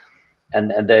 So,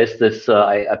 and there's this,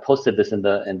 I posted this in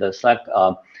the Slack,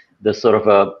 there's sort of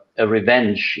a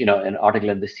revenge, an article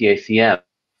in the CACM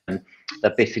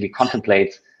that basically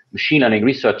contemplates machine learning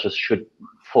researchers should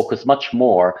focus much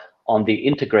more on the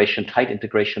integration, tight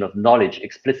integration of knowledge,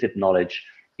 explicit knowledge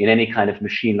in any kind of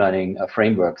machine learning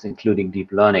frameworks, including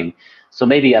deep learning. So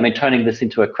maybe, turning this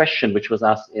into a question which was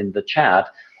asked in the chat,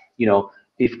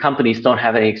 if companies don't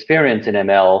have any experience in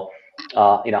ML,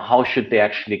 how should they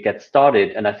actually get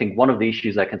started? And I think one of the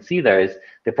issues I can see there is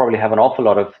they probably have an awful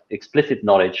lot of explicit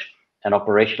knowledge and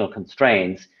operational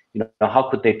constraints. How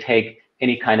could they take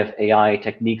any kind of AI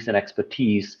techniques and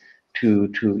expertise to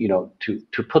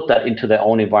put that into their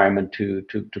own environment to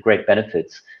great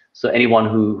benefits? So anyone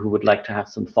who would like to have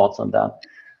some thoughts on that?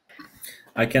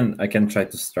 I can try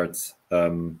to start.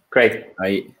 Great.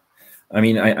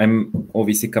 I'm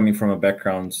obviously coming from a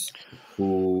background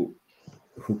who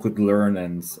could learn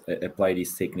and apply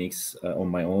these techniques on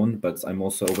my own, but I'm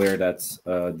also aware that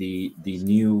the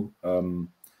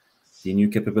new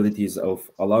capabilities of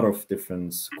a lot of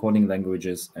different coding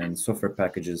languages and software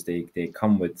packages, they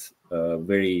come with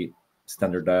very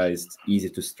standardized, easy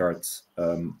to start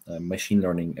machine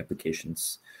learning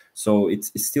applications. So it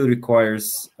still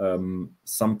requires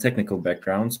some technical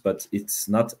backgrounds, but it's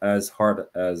not as hard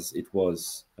as it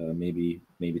was maybe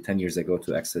 10 years ago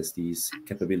to access these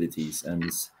capabilities.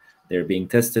 And they're being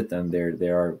tested, and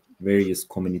there are various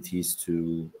communities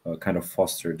to kind of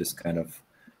foster this kind of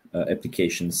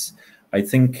applications. I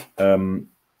think,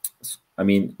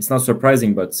 it's not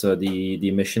surprising, but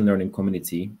the machine learning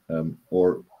community,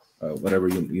 or whatever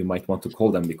you might want to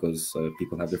call them, because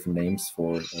people have different names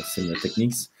for similar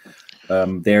techniques,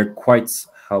 they're quite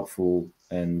helpful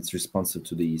and responsive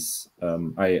to these.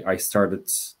 I started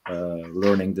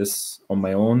learning this on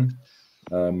my own,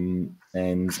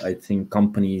 and I think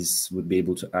companies would be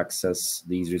able to access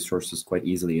these resources quite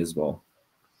easily as well.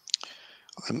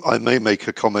 I may make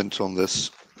a comment on this,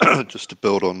 just to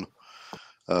build on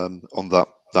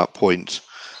that point.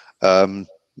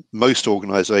 most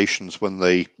organizations, when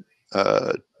they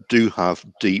do have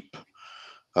deep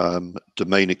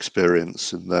domain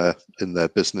experience in their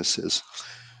businesses,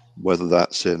 whether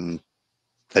that's in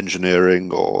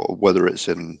engineering or whether it's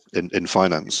in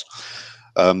finance,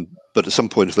 but at some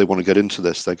point, if they want to get into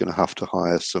this, they're going to have to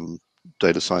hire some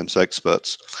data science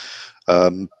experts.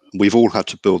 We've all had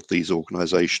to build these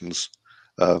organizations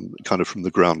kind of from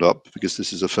the ground up, because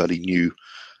this is a fairly new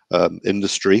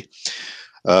industry.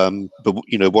 But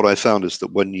what I found is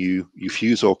that when you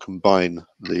fuse or combine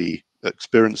the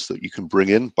experience that you can bring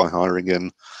in by hiring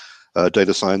in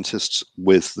data scientists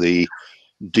with the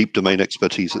deep domain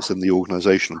expertise that's in the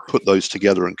organization, and put those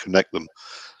together and connect them,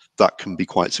 that can be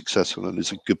quite successful and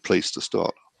is a good place to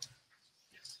start.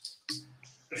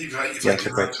 If I can add to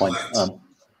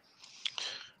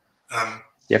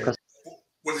that,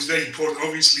 what is very important,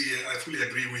 obviously, I fully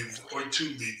agree with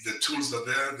Oytun, the tools that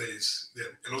they're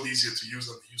a lot easier to use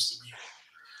than they used to be.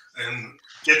 And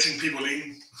getting people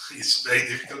in is very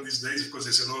difficult these days because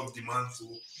there's a lot of demand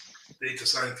for data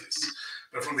scientists.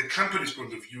 But from the company's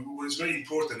point of view, what is very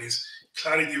important is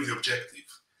clarity of the objective.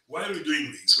 Why are we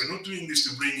doing this? We're not doing this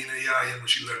to bring in AI and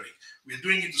machine learning. We're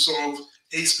doing it to solve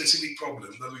a specific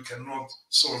problem that we cannot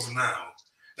solve now.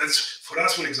 That's, for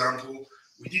us, for example,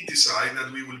 we did decide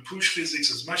that we will push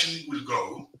physics as much as it will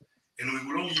go, and we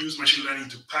will only use machine learning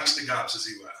to patch the gaps, as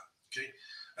it were. Okay?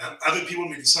 Other people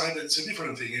may decide that it's a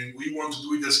different thing, and we want to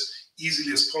do it as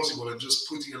easily as possible, and just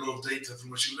putting a lot of data through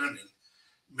machine learning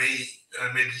may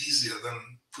be easier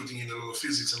than putting in a lot of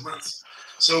physics and maths.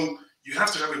 So you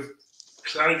have to have a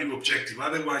clarity of objective.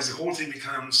 Otherwise, the whole thing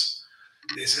becomes,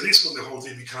 there's a risk of the whole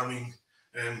thing becoming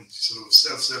sort of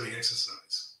self-serving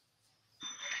exercise.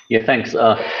 Yeah, thanks.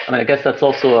 I guess that's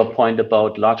also a point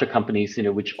about larger companies,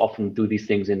 which often do these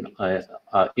things in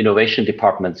innovation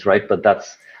departments, right? But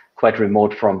that's quite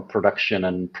remote from production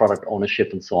and product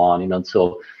ownership and so on, and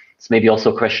so it's maybe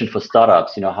also a question for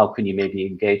startups. How can you maybe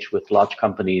engage with large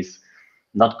companies,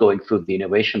 not going through the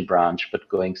innovation branch, but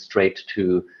going straight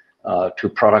to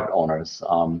product owners?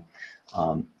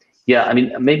 Yeah,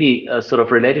 maybe sort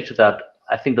of related to that,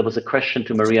 I think there was a question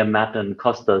to Maria, Matt, and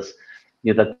Kostas,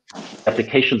 that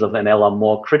applications of ML are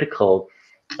more critical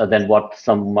than what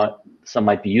some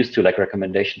might be used to, like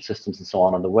recommendation systems and so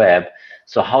on the web.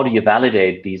 So how do you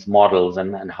validate these models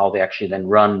and how they actually then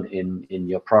run in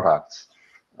your products?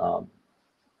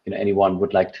 Anyone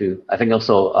would like to? I think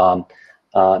also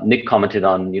Nick commented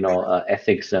on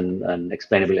ethics and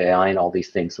explainable AI and all these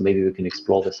things. So maybe we can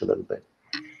explore this a little bit.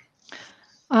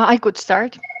 I could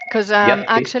start, because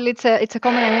actually it's a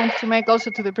comment I want to make also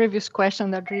to the previous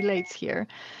question that relates here.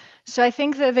 So I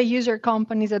think that the user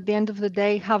companies at the end of the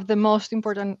day have the most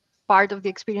important part of the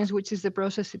experience, which is the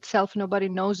process itself. Nobody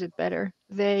knows it better.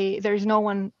 There is no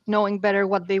one knowing better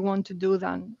what they want to do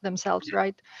than themselves,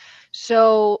 right?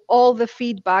 So all the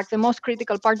feedback, the most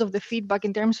critical part of the feedback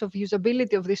in terms of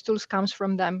usability of these tools comes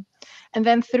from them. And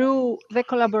then through the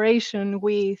collaboration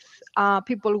with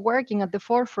people working at the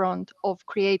forefront of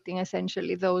creating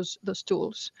essentially those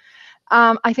tools,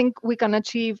 I think we can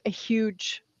achieve a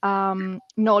huge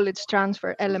knowledge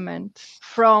transfer element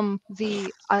from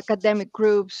the academic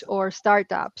groups or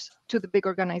startups to the big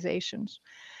organizations.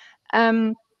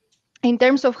 In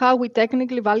terms of how we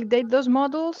technically validate those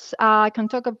models, I can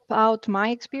talk about my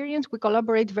experience. We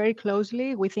collaborate very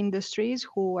closely with industries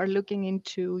who are looking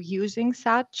into using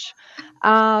such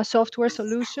software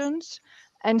solutions.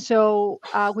 And so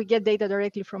we get data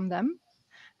directly from them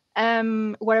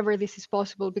wherever this is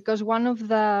possible, because one of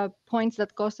the points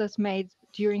that Kostas made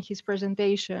during his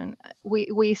presentation,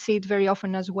 we see it very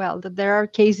often as well, that there are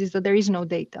cases that there is no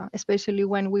data, especially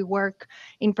when we work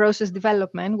in process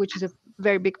development, which is a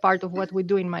very big part of what we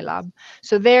do in my lab.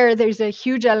 So there's a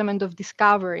huge element of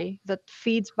discovery that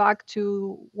feeds back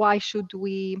to why should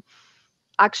we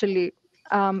actually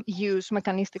use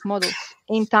mechanistic models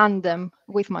in tandem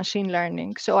with machine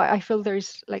learning. So I feel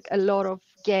there's like a lot of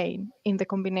gain in the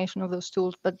combination of those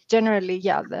tools. But generally,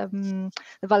 yeah, the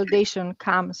validation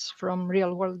comes from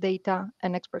real world data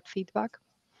and expert feedback.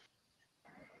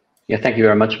 Yeah, thank you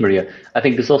very much, Maria. I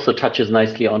think this also touches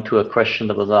nicely onto a question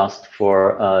that was asked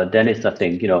for Dennis. I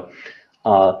think,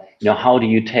 how do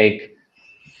you take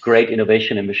great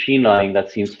innovation in machine learning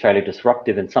that seems fairly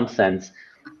disruptive in some sense,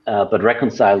 but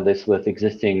reconcile this with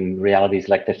existing realities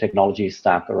like the technology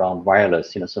stack around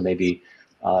wireless? So maybe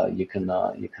you can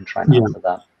try and answer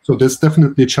that. So that's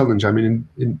definitely a challenge. I mean,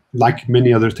 in like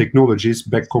many other technologies,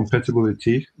 back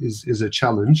compatibility is a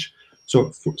challenge.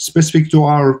 So specific to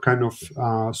our kind of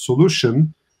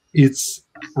solution,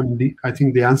 I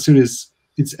think the answer is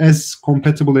it's as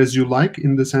compatible as you like,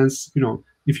 in the sense,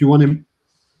 if you want to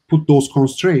put those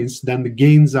constraints, then the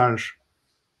gains are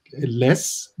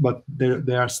less, but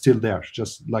they are still there,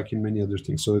 just like in many other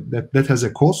things. So that has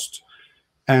a cost.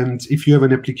 And if you have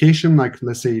an application, like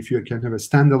let's say if you can have a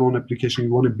standalone application,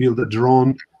 you want to build a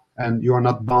drone and you are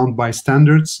not bound by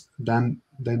standards, then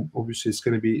obviously it's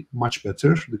going to be much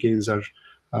better. The gains are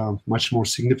much more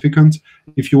significant.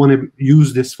 If you want to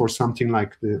use this for something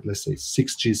like the, let's say,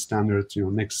 6G standard,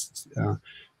 next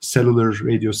cellular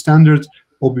radio standard,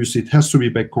 obviously it has to be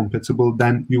back compatible.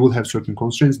 Then you will have certain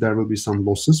constraints. There will be some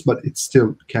losses, but it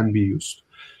still can be used.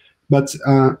 But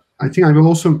I think I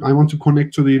want to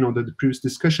connect to the previous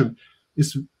discussion.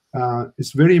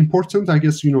 It's very important, I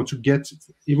guess, to get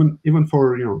even for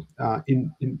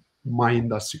in my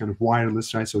industry, kind of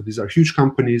wireless, right? So these are huge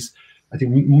companies. I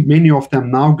think many of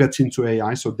them now get into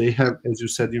AI, so they have, as you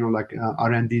said, like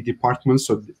R&D departments,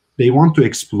 so they want to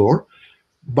explore.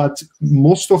 But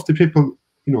most of the people,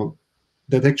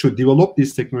 that actually develop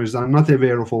these technologies are not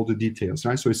aware of all the details,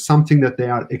 right? So it's something that they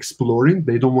are exploring.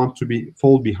 They don't want to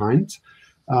fall behind,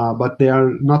 but they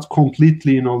are not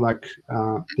completely,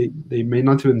 they may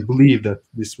not even believe that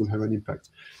this will have an impact.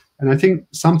 And I think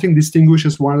something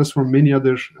distinguishes wireless from many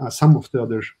other, some of the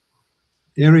other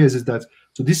areas is that,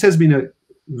 so this has been a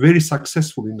very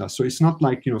successful industry. So it's not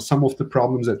like, some of the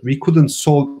problems that we couldn't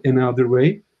solve any other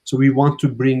way. So we want to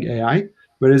bring AI.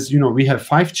 Whereas, we have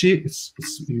 5G, it's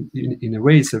in a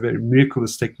way, it's a very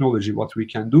miraculous technology, what we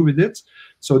can do with it.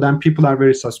 So then people are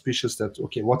very suspicious that,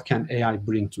 okay, what can AI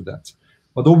bring to that?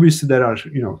 But obviously there are,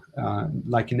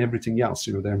 like in everything else,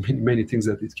 there are many things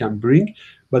that it can bring.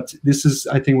 But this is,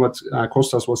 I think, what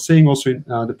Kostas was saying also in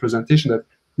the presentation, that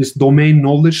this domain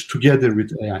knowledge together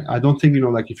with AI. I don't think,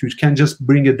 like if you can just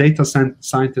bring a data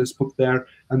scientist put there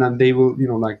and then they will,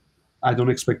 I don't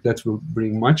expect that will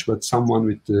bring much, but someone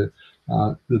with the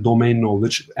domain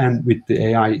knowledge and with the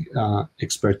AI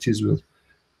expertise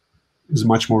is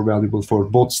much more valuable for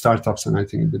both startups and I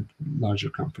think the larger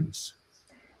companies.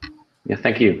 Yeah,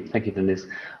 thank you, Dennis.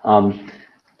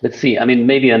 Let's see. I mean,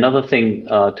 maybe another thing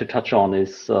to touch on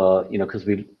is, because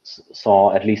we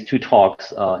saw at least two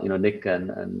talks, Nick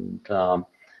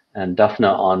and Daphne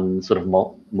on sort of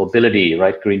mobility,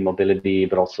 right? Green mobility,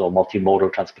 but also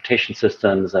multimodal transportation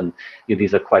systems, and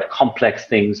these are quite complex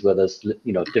things where there's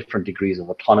different degrees of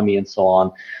autonomy and so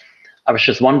on. I was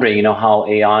just wondering, how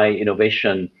AI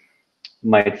innovation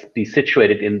might be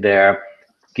situated in there,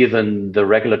 given the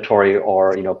regulatory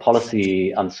or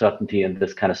policy uncertainty in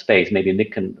this kind of space. Maybe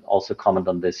Nick can also comment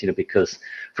on this, because,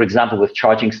 for example, with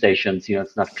charging stations,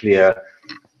 it's not clear,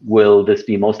 will this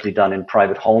be mostly done in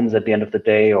private homes at the end of the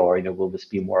day, or will this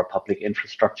be more a public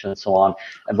infrastructure and so on?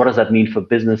 And what does that mean for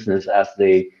businesses as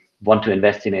they want to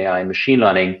invest in AI and machine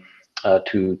learning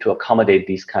to accommodate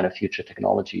these kind of future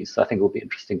technologies? So I think it will be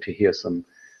interesting to hear some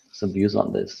views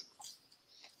on this.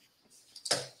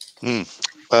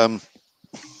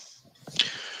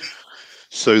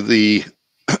 So the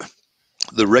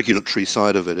regulatory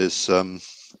side of it is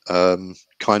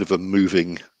kind of a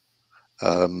moving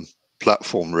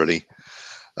platform, really,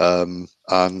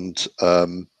 and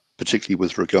particularly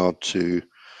with regard to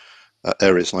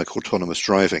areas like autonomous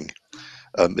driving,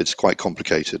 it's quite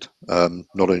complicated.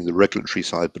 Not only the regulatory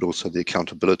side, but also the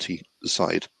accountability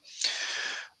side,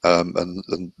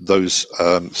 and those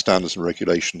standards and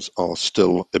regulations are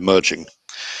still emerging.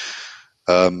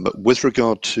 With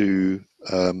regard to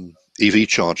EV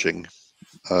charging,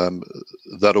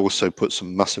 that also puts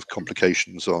some massive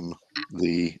complications on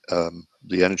the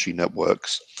energy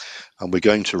networks, and we're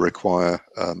going to require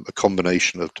a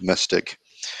combination of domestic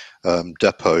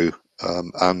depot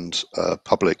and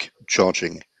public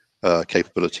charging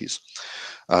capabilities,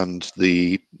 and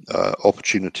the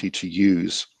opportunity to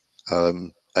use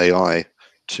AI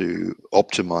to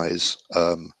optimize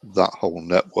that whole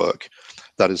network.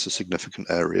 That is a significant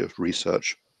area of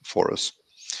research for us.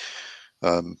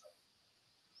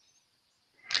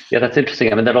 Yeah, that's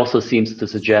interesting. I mean, that also seems to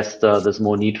suggest there's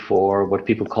more need for what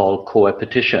people call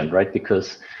co-opetition, right?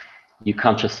 Because you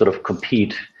can't just sort of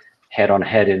compete head on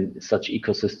head in such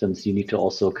ecosystems. You need to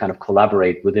also kind of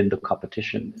collaborate within the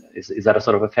competition. Is that a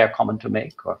sort of a fair comment to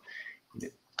make? Or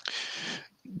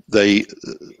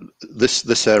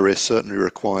this area certainly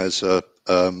requires an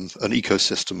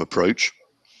ecosystem approach.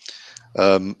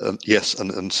 And yes,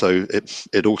 and so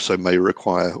it also may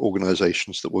require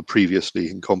organizations that were previously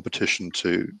in competition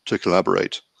to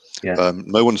collaborate. Yeah.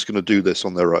 No one's going to do this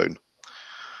on their own,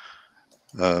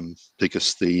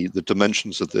 because the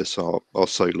dimensions of this are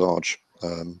so large,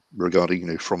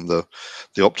 regarding from the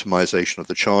optimization of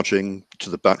the charging, to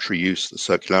the battery use, the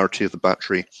circularity of the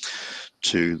battery,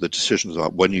 to the decisions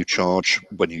about when you charge,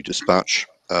 when you dispatch,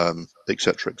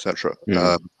 etc., etc.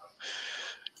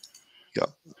 Yeah,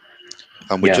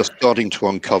 and we're Yeah. just starting to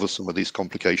uncover some of these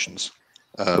complications.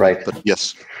 Right. But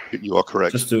yes, you are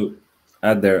correct. Just to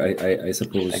add there, I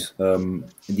suppose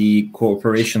the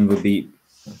cooperation would be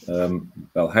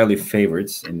well, highly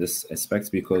favored in this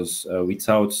aspect, because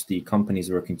without the companies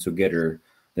working together,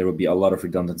 there will be a lot of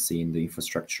redundancy in the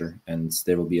infrastructure, and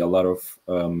there will be a lot of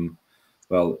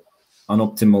well,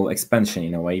 unoptimal expansion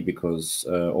in a way, because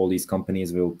all these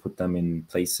companies will put them in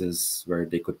places where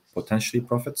they could potentially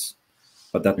profit.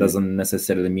 But that doesn't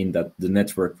necessarily mean that the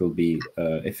network will be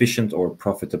efficient or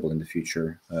profitable in the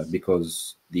future,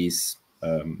 because these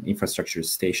infrastructure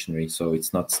is stationary. So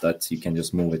it's not that you can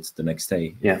just move it the next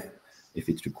day if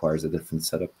it requires a different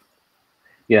setup.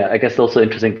 Yeah, I guess also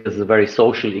interesting, this is a very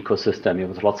social ecosystem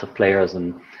with lots of players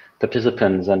and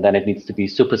participants, and then it needs to be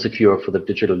super secure for the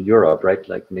digital Europe, right?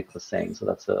 Like Nick was saying. So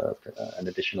that's an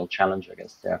additional challenge, I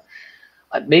guess, there.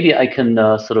 Maybe I can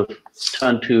sort of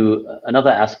turn to another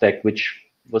aspect, which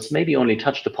was maybe only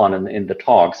touched upon in the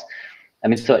talks. I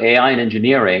mean, so AI and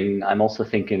engineering, I'm also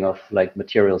thinking of like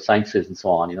material sciences and so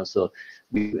on, you know. So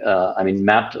I mean,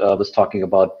 Matt was talking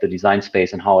about the design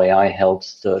space and how AI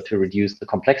helps to reduce the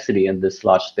complexity in this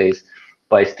large space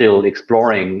by still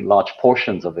exploring large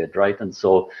portions of it, right? And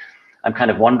so I'm kind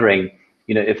of wondering,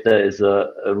 you know, if there is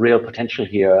a real potential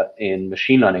here in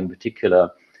machine learning in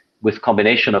particular, with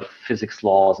combination of physics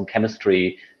laws and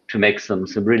chemistry, to make some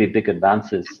really big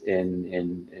advances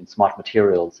in smart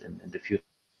materials in the future.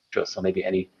 So maybe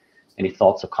any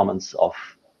thoughts or comments of,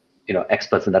 you know,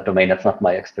 experts in that domain? That's not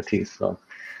my expertise. So.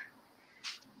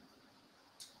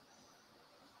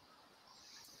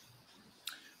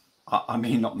 I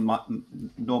mean,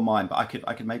 nor mine, but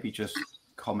I could maybe just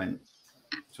comment,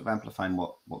 sort of amplifying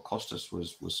what Kostas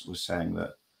was saying,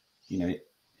 that, you know,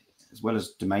 as well as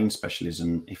domain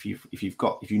specialism, if you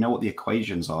know what the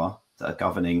equations are that are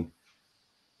governing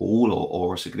all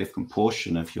or a significant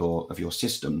portion of your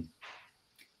system,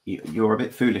 you're a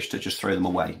bit foolish to just throw them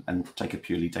away and take a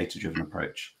purely data-driven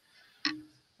approach.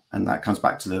 And that comes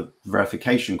back to the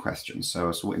verification question.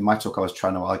 So in my talk, I was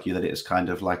trying to argue that it is kind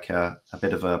of like a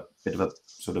bit of a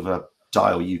sort of a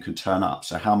dial you can turn up.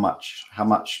 So how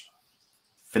much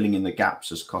filling in the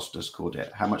gaps, as Kostas called it,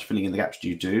 how much filling in the gaps do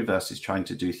you do versus trying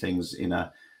to do things in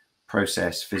a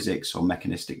process, physics, or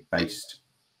mechanistic based?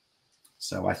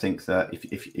 So I think that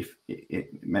if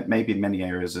maybe in many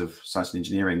areas of science and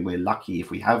engineering, we're lucky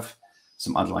if we have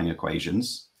some underlying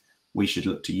equations, we should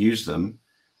look to use them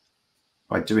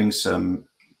by doing some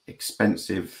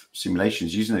expensive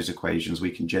simulations. Using those equations, we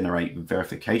can generate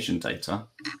verification data.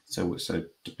 So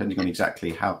depending on exactly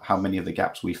how many of the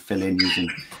gaps we fill in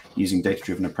using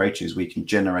data-driven approaches, we can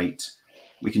generate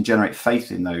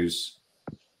faith in those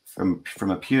from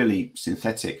a purely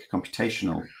synthetic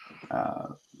computational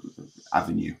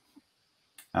avenue.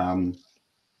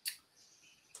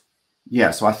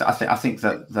 Yeah, so I think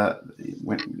that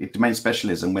when domain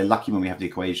specialism, we're lucky when we have the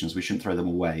equations. We shouldn't throw them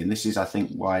away. And this is, I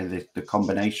think, why the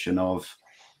combination of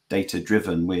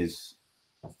data-driven with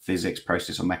physics,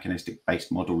 process, or mechanistic-based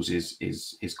models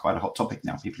is quite a hot topic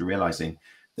now. People are realizing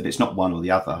that it's not one or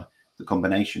the other. The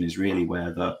combination is really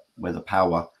where the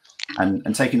power,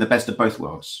 and taking the best of both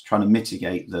worlds, trying to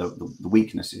mitigate the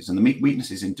weaknesses. And the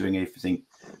weaknesses in doing everything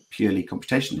purely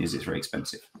computationally is it's very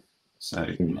expensive. So,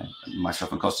 you know,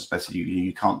 myself and Kostas both said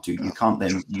you can't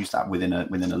then use that within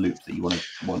a loop that you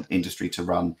want industry to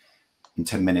run in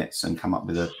 10 minutes and come up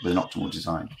with an optimal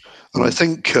design. And I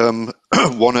think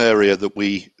one area that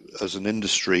we as an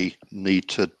industry need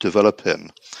to develop in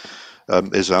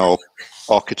is our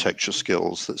architecture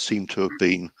skills that seem to have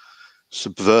been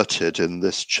subverted in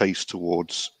this chase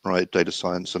towards data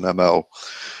science and ML.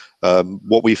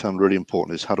 What we found really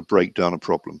important is how to break down a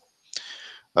problem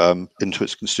into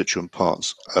its constituent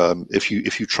parts. If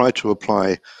you try to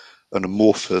apply an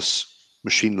amorphous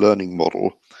machine learning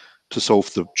model to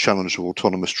solve the challenge of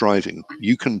autonomous driving,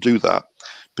 you can do that,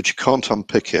 but you can't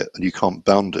unpick it and you can't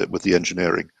bound it with the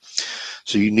engineering.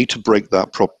 So you need to break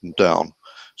that problem down.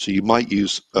 So you might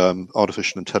use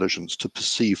artificial intelligence to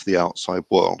perceive the outside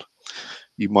world.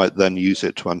 You might then use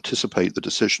it to anticipate the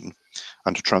decision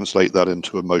and to translate that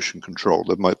into a motion control.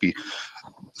 There might be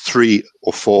 3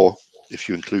 or 4, if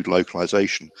you include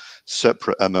localization,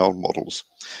 separate ML models.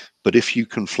 But if you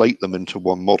conflate them into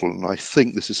one model, and I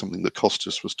think this is something that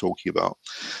Kostas was talking about,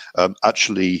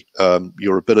 actually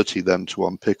your ability then to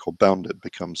unpick or bound it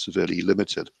becomes severely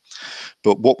limited.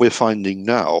 But what we're finding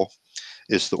now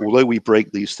is that although we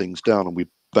break these things down and we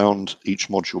bound each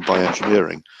module by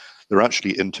engineering, they're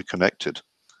actually interconnected.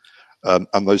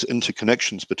 And those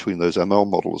interconnections between those ML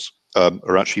models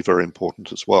are actually very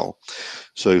important as well.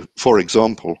 So, for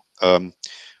example,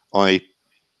 I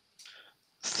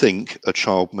think a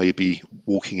child may be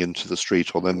walking into the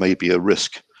street or there may be a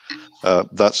risk.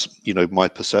 That's, my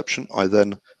perception. I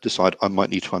then decide I might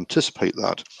need to anticipate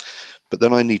that, but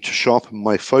then I need to sharpen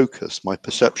my focus, my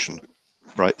perception,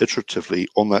 right, iteratively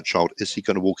on that child. Is he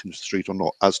going to walk into the street or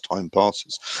not as time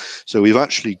passes? So we've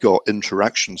actually got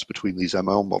interactions between these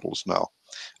ML models now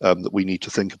that we need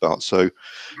to think about. So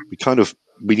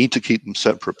we need to keep them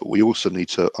separate, but we also need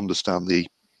to understand the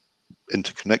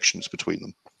interconnections between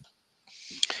them.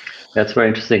 That's very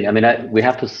interesting. I mean, we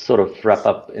have to sort of wrap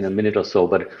up in a minute or so,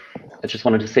 but I just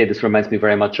wanted to say this reminds me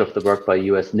very much of the work by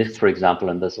US NIST, for example,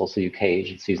 and there's also UK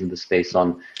agencies in the space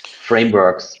on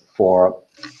frameworks for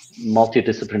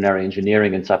multidisciplinary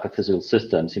engineering and psychophysical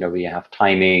systems. Where you have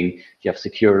timing, you have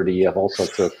security, you have all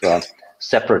sorts of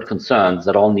separate concerns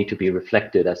that all need to be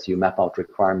reflected as you map out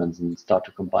requirements and start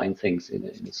to combine things in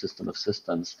a system of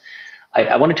systems.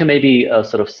 I wanted to maybe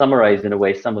sort of summarize in a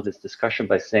way some of this discussion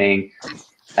by saying,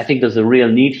 I think there's a real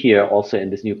need here also in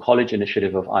this new college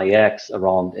initiative of IX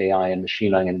around AI and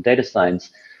machine learning and data science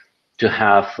to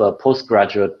have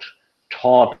postgraduate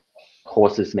taught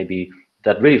courses maybe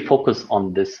that really focus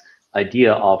on this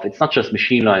idea of, it's not just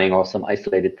machine learning or some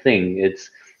isolated thing, it's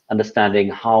understanding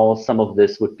how some of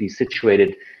this would be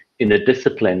situated in a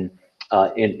discipline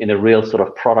in a real sort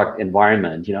of product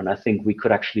environment, and I think we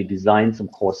could actually design some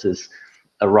courses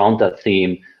around that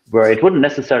theme where it wouldn't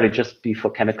necessarily just be for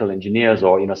chemical engineers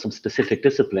or some specific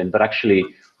discipline, but actually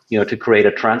to create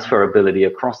a transferability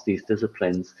across these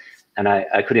disciplines. And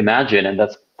I could imagine, and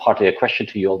that's partly a question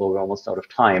to you, although we're almost out of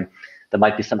time, there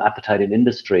might be some appetite in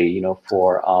industry,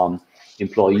 for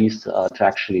employees to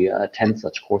actually attend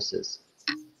such courses.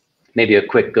 Maybe a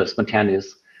quick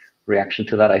spontaneous reaction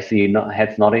to that. I see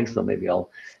heads nodding, so maybe I'll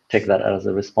take that as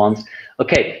a response.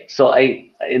 Okay, so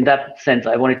in that sense,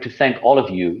 I wanted to thank all of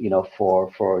you,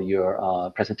 for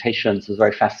your presentations. It was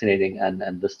very fascinating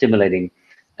and the stimulating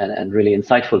and really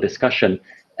insightful discussion.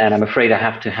 And I'm afraid I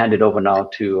have to hand it over now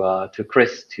to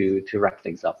Chris to wrap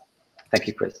things up. Thank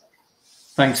you, Chris.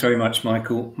 Thanks very much,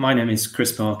 Michael. My name is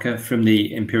Chris Parker from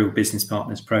the Imperial Business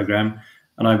Partners Programme,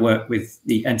 and I work with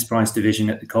the Enterprise Division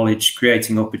at the college,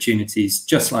 creating opportunities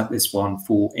just like this one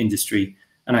for industry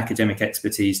and academic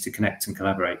expertise to connect and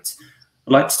collaborate.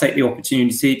 I'd like to take the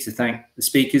opportunity to thank the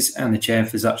speakers and the chair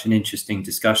for such an interesting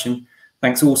discussion.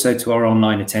 Thanks also to our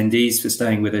online attendees for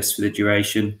staying with us for the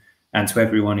duration, and to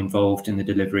everyone involved in the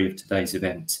delivery of today's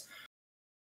event.